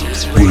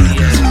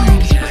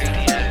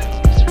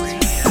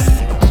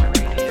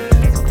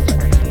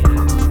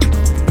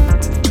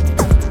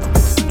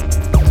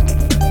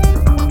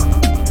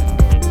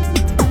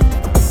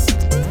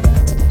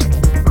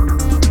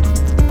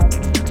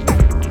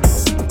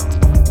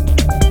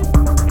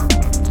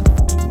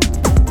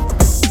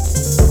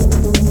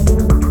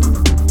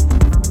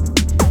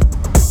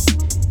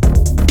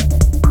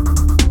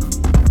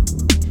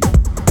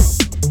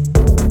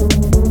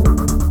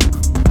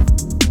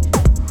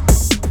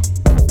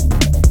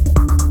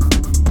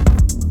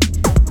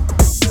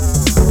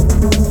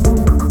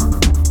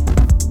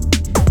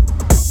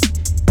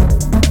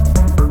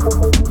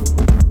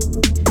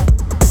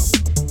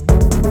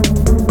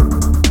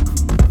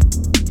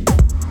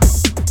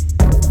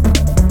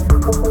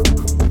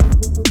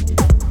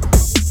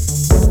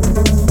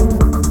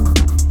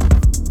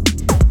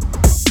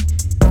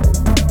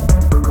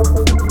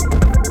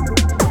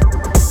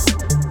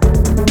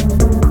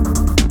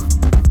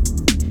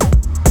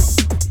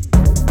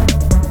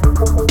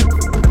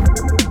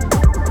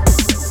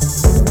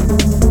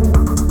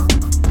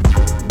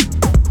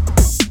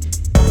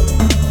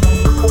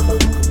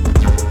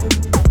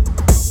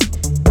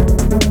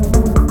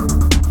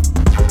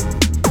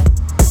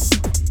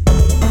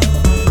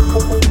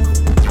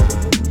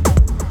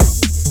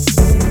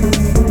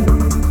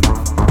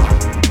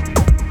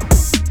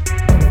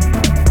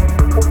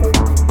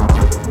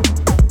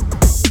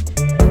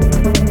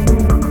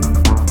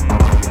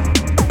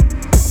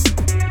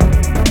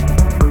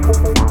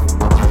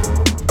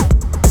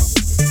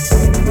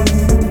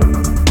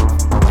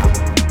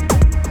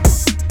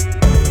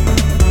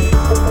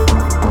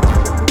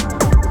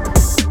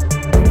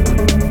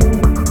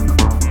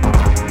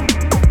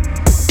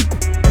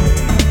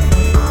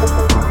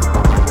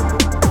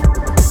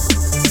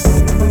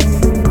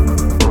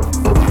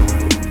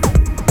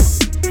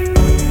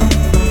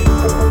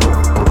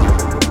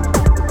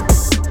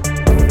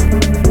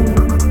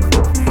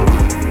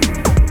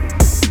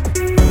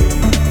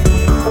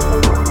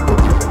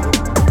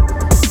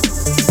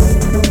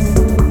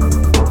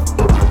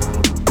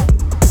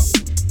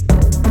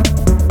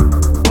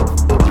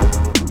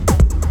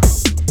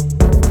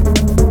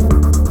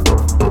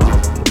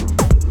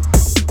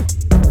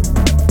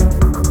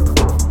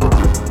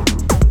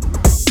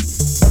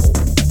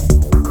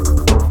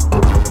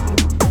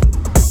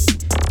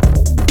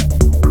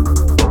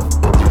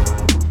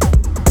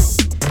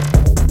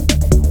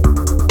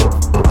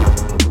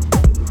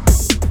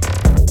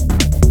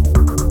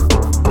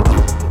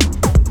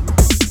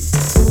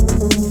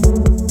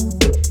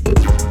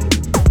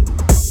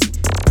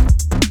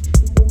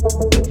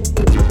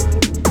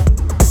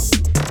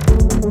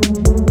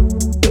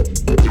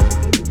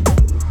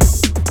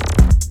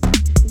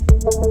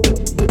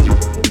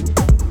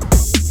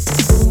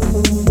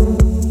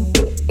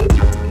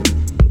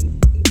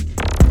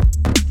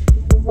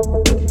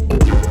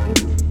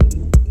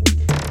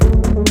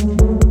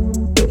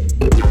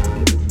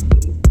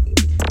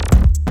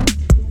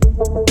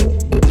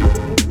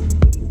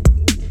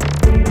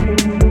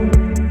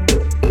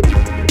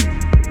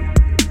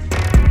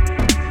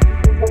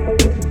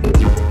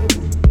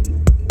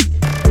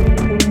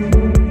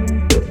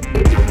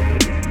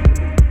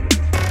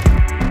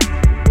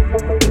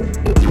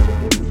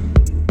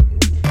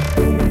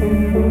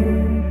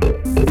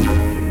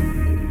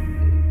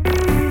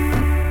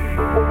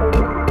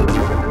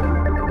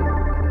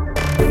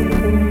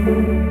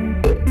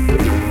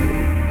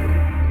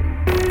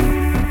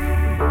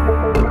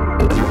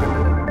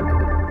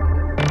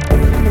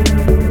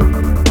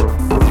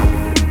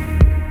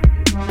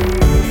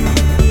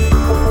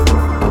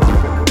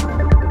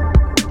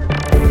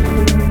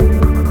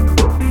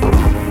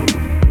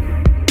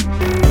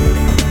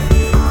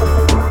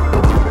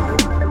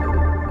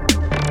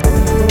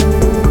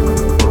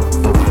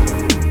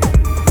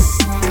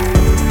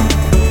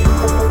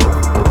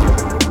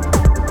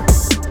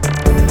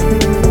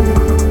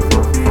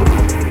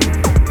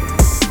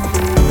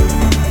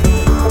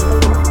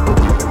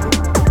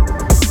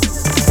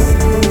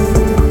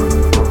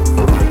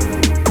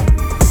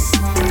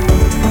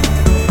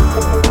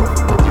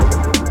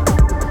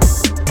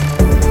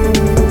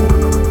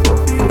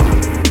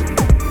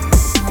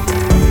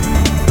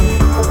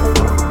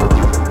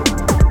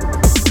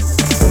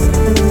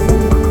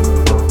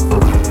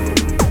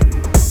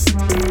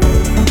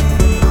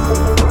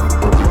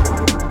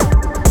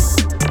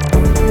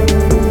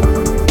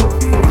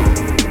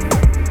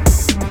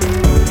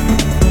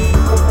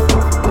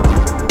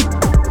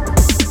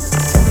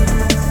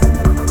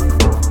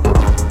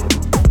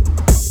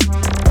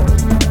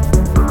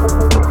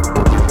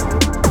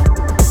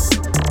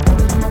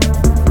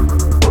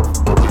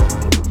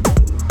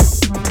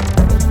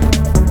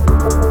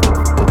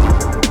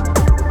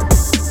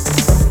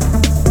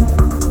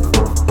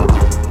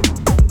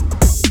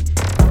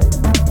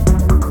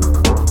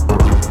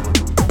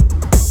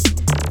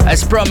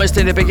 As promised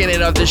in the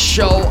beginning of the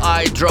show,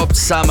 I dropped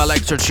some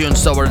electro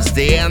tunes towards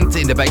the end.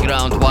 In the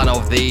background, one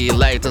of the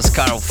latest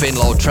Carl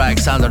Finlow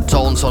tracks,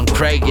 Undertones on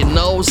Craigie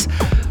Nose.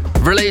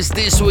 Released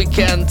this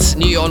weekend,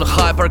 Neon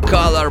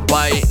Hypercolor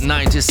by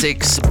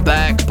 96,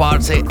 Back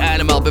Party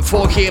Animal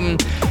before him,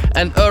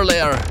 and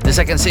earlier the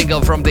second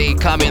single from the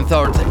coming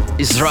third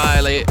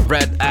Israeli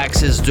Red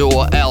Axis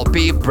duo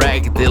LP,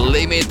 Break the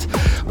Limit,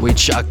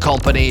 which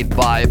accompanied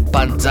by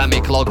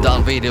Pandemic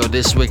Lockdown video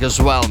this week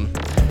as well.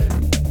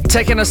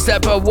 Taking a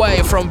step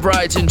away from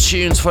Brighton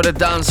tunes for the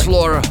dance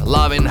floor,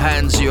 Loving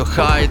Hands You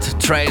Hide,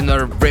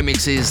 Trainer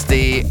remixes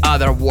the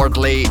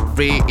otherworldly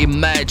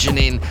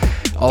reimagining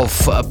of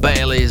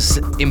Bailey's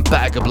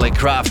impeccably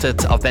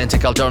crafted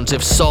authentic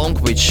alternative song,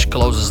 which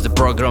closes the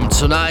program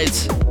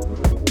tonight.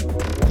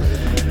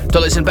 To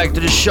listen back to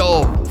the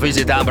show,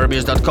 visit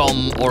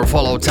ambermuse.com or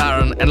follow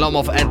Taran and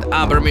Lomov and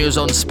Ambermuse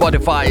on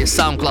Spotify,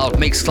 SoundCloud,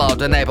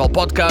 Mixcloud and Apple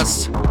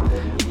Podcasts.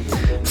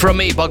 From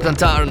me, Bogdan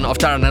Taran of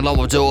Taran and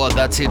Lomov Duo,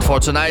 that's it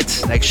for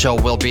tonight. Next show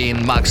will be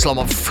in Max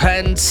Lomov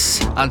hands.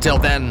 Until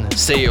then,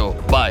 see you.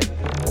 Bye.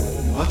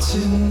 What's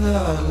in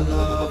that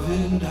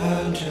loving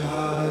hand you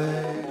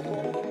hide?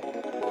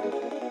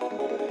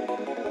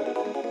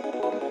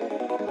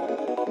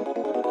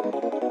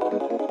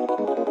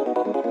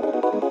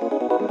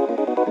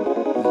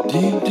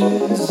 Deep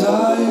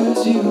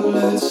desires you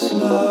let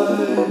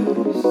slide.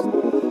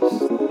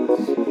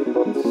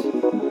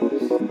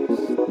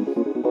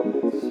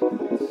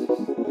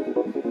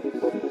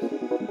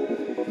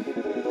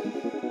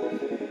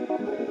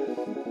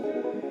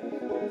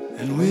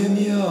 And when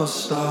you're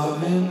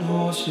starving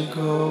horse you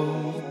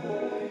go.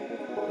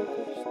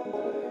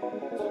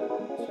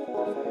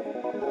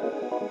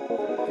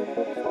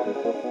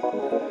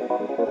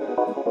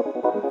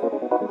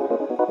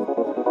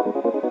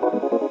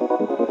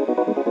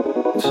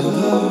 To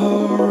the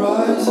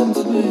horizon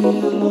to be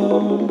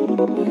alone.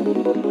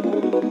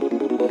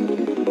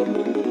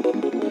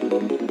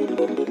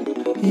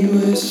 You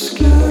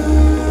escape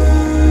me,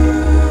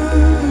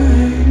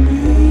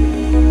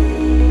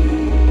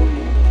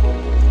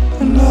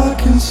 and I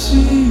can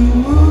see you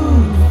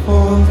wood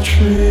for the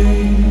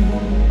trees.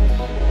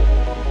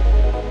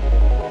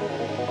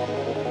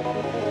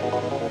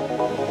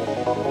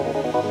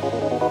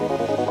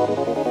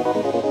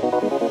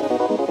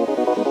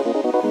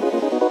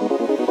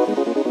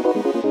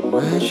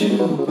 Read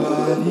you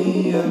by the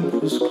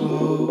Emperor's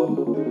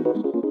clothes.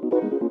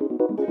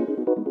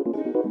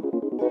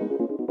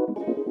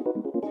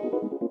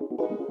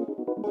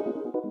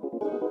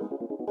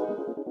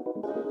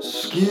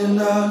 Skin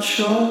out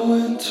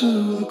showing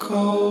to the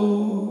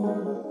cold.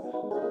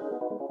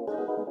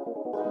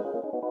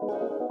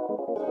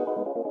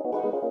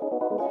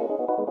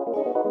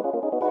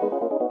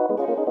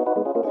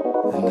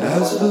 And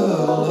as the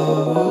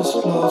lovers'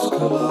 flaws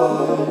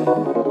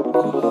collide.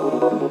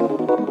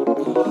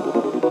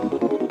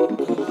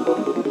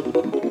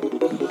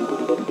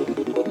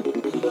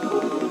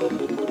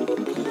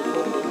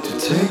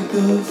 Take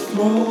the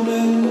throne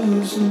and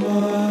lose the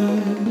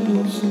mind,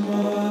 lose the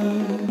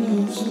mind,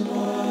 lose the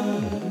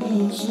mind,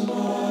 lose the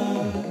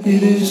mind.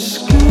 It is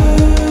scary,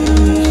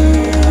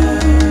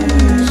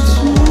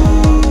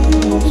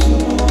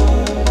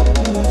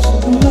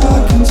 and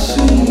I can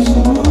see the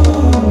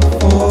world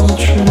for the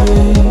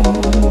train.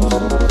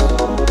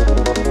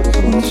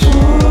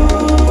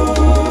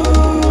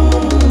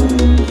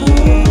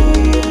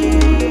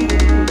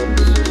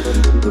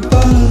 The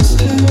balance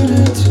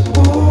tilted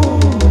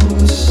toward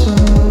the sun.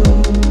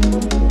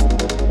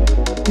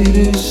 It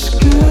is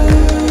scary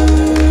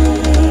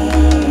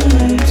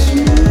to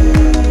me,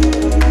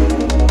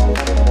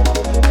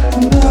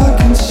 and I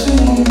can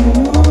see the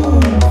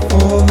world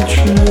for the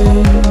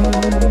train.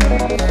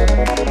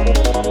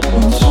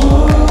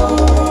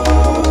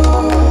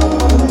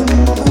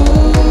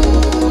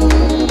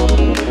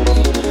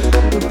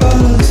 The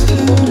balance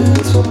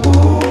tilted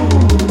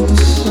toward the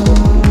sun.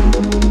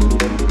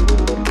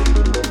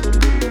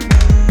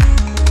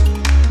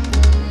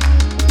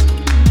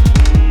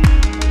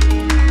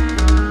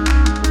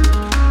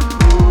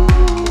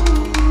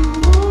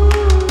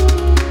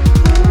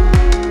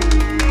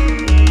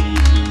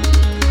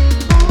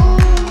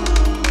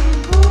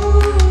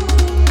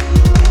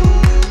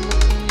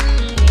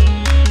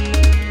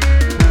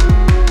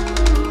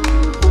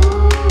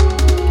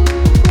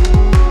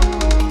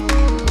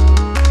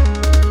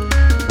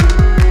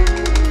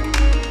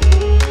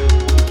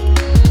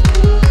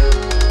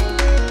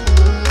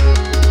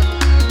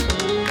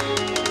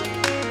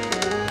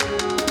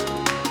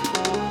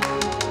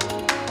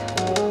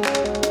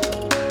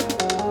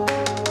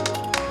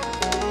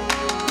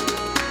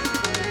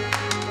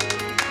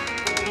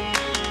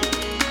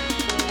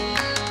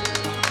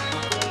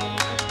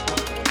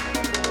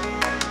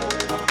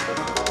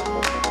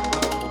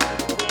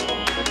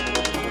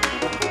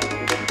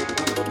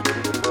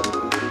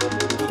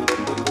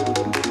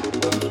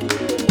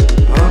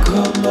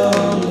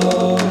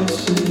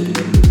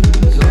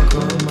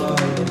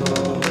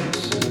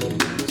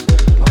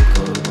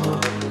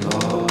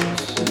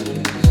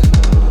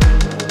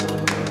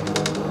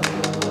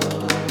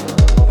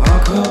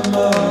 Come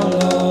on.